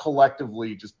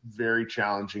collectively just very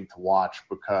challenging to watch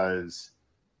because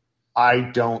I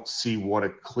don't see what a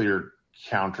clear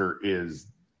counter is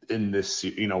in this,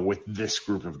 with this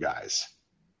group of guys.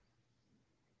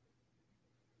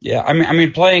 Yeah, I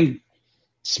mean, playing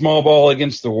small ball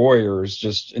against the Warriors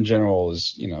just in general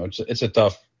is, it's a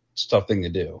tough thing to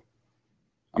do.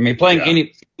 I mean, playing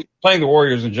the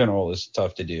Warriors in general is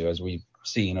tough to do, as we've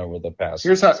seen over the past.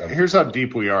 Here's how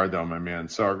deep we are, though, my man.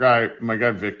 So my guy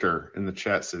Victor in the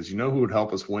chat says, who would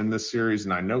help us win this series?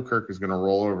 And I know Kirk is going to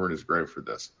roll over in his grave for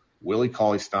this. Willie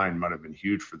Cauley-Stein might have been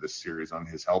huge for this series on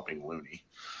his helping Looney.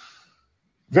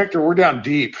 Victor, we're down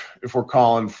deep if we're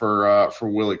calling for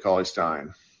Willie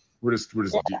Cauley-Stein.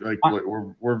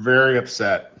 We're very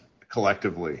upset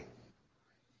collectively.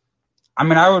 I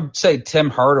mean, I would say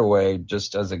Tim Hardaway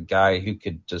just as a guy who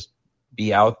could just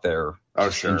be out there.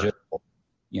 Oh, sure.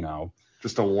 General,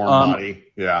 just a warm body.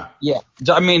 Yeah. Yeah.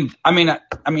 I mean,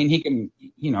 he can.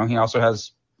 He also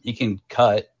he can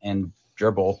cut and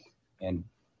dribble and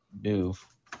move.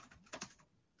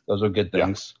 Those are good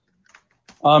things.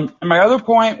 Yeah. And my other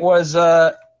point was,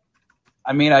 I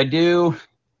do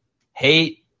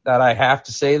hate that I have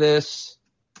to say this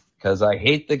because I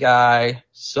hate the guy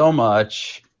so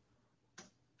much,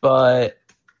 but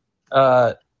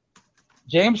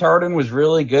James Harden was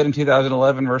really good in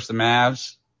 2011 versus the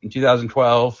Mavs in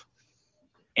 2012.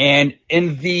 And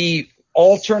in the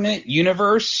alternate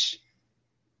universe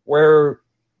where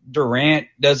Durant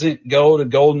doesn't go to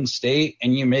Golden State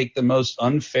and you make the most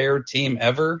unfair team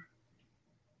ever,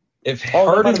 if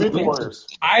Harden wins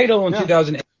the title in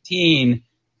 2018,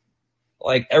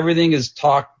 like everything is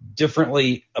talked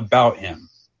differently about him.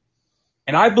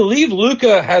 And I believe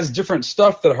Luka has different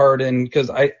stuff that Harden, because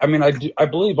I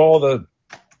believe all the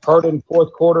Harden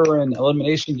fourth quarter and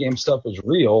elimination game stuff is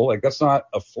real. Like, that's not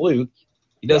a fluke.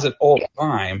 He does it all the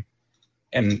time.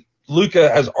 And Luka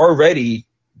has already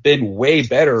been way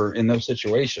better in those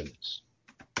situations.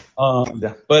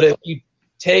 But if you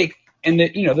take, and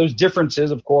those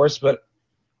differences, of course, but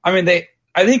I mean,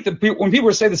 I think when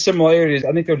people say the similarities,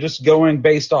 I think they're just going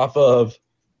based off of,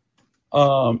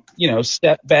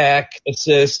 step back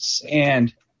assists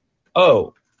and,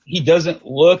 he doesn't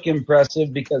look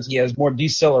impressive because he has more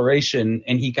deceleration,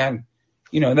 and he kind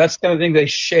of, that's the kind of thing they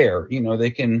share.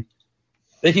 They can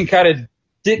kind of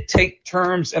dictate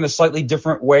terms in a slightly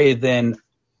different way than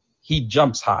he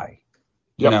jumps high,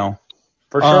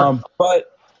 For sure.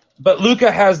 But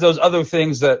Luka has those other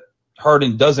things that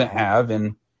Harden doesn't have,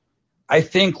 and I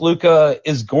think Luka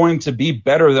is going to be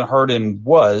better than Harden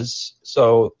was,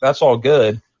 so that's all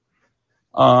good.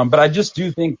 But I just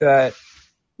do think that,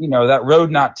 that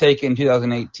road not taken in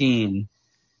 2018,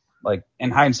 like in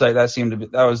hindsight,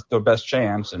 that was their best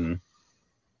chance, and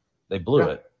they blew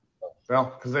it.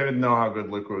 Well, because they didn't know how good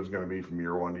Luka was going to be from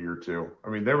year 1 to year 2. I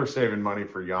mean, they were saving money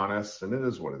for Giannis, and it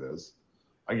is what it is.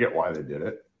 I get why they did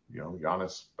it.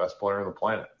 Giannis, best player on the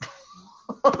planet.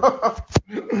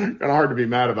 Kind of hard to be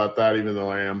mad about that, even though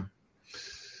I am.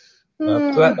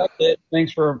 So that's it.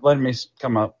 Thanks for letting me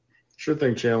come up. Sure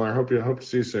thing, Chandler. Hope to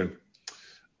see you soon.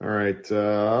 All right,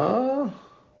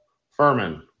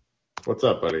 Furman, what's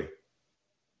up, buddy?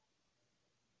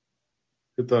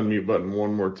 Hit the unmute button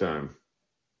one more time.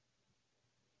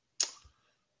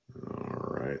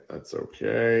 All right, that's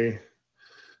okay.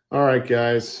 All right,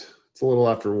 guys, it's a little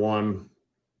after 1.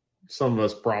 Some of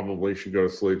us probably should go to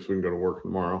sleep so we can go to work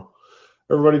tomorrow.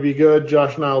 Everybody be good.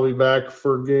 Josh and I will be back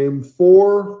for game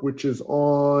 4, which is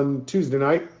on Tuesday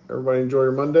night. Everybody enjoy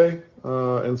your Monday,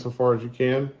 insofar as you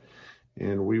can.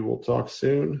 And we will talk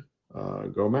soon.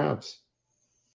 Go Mavs.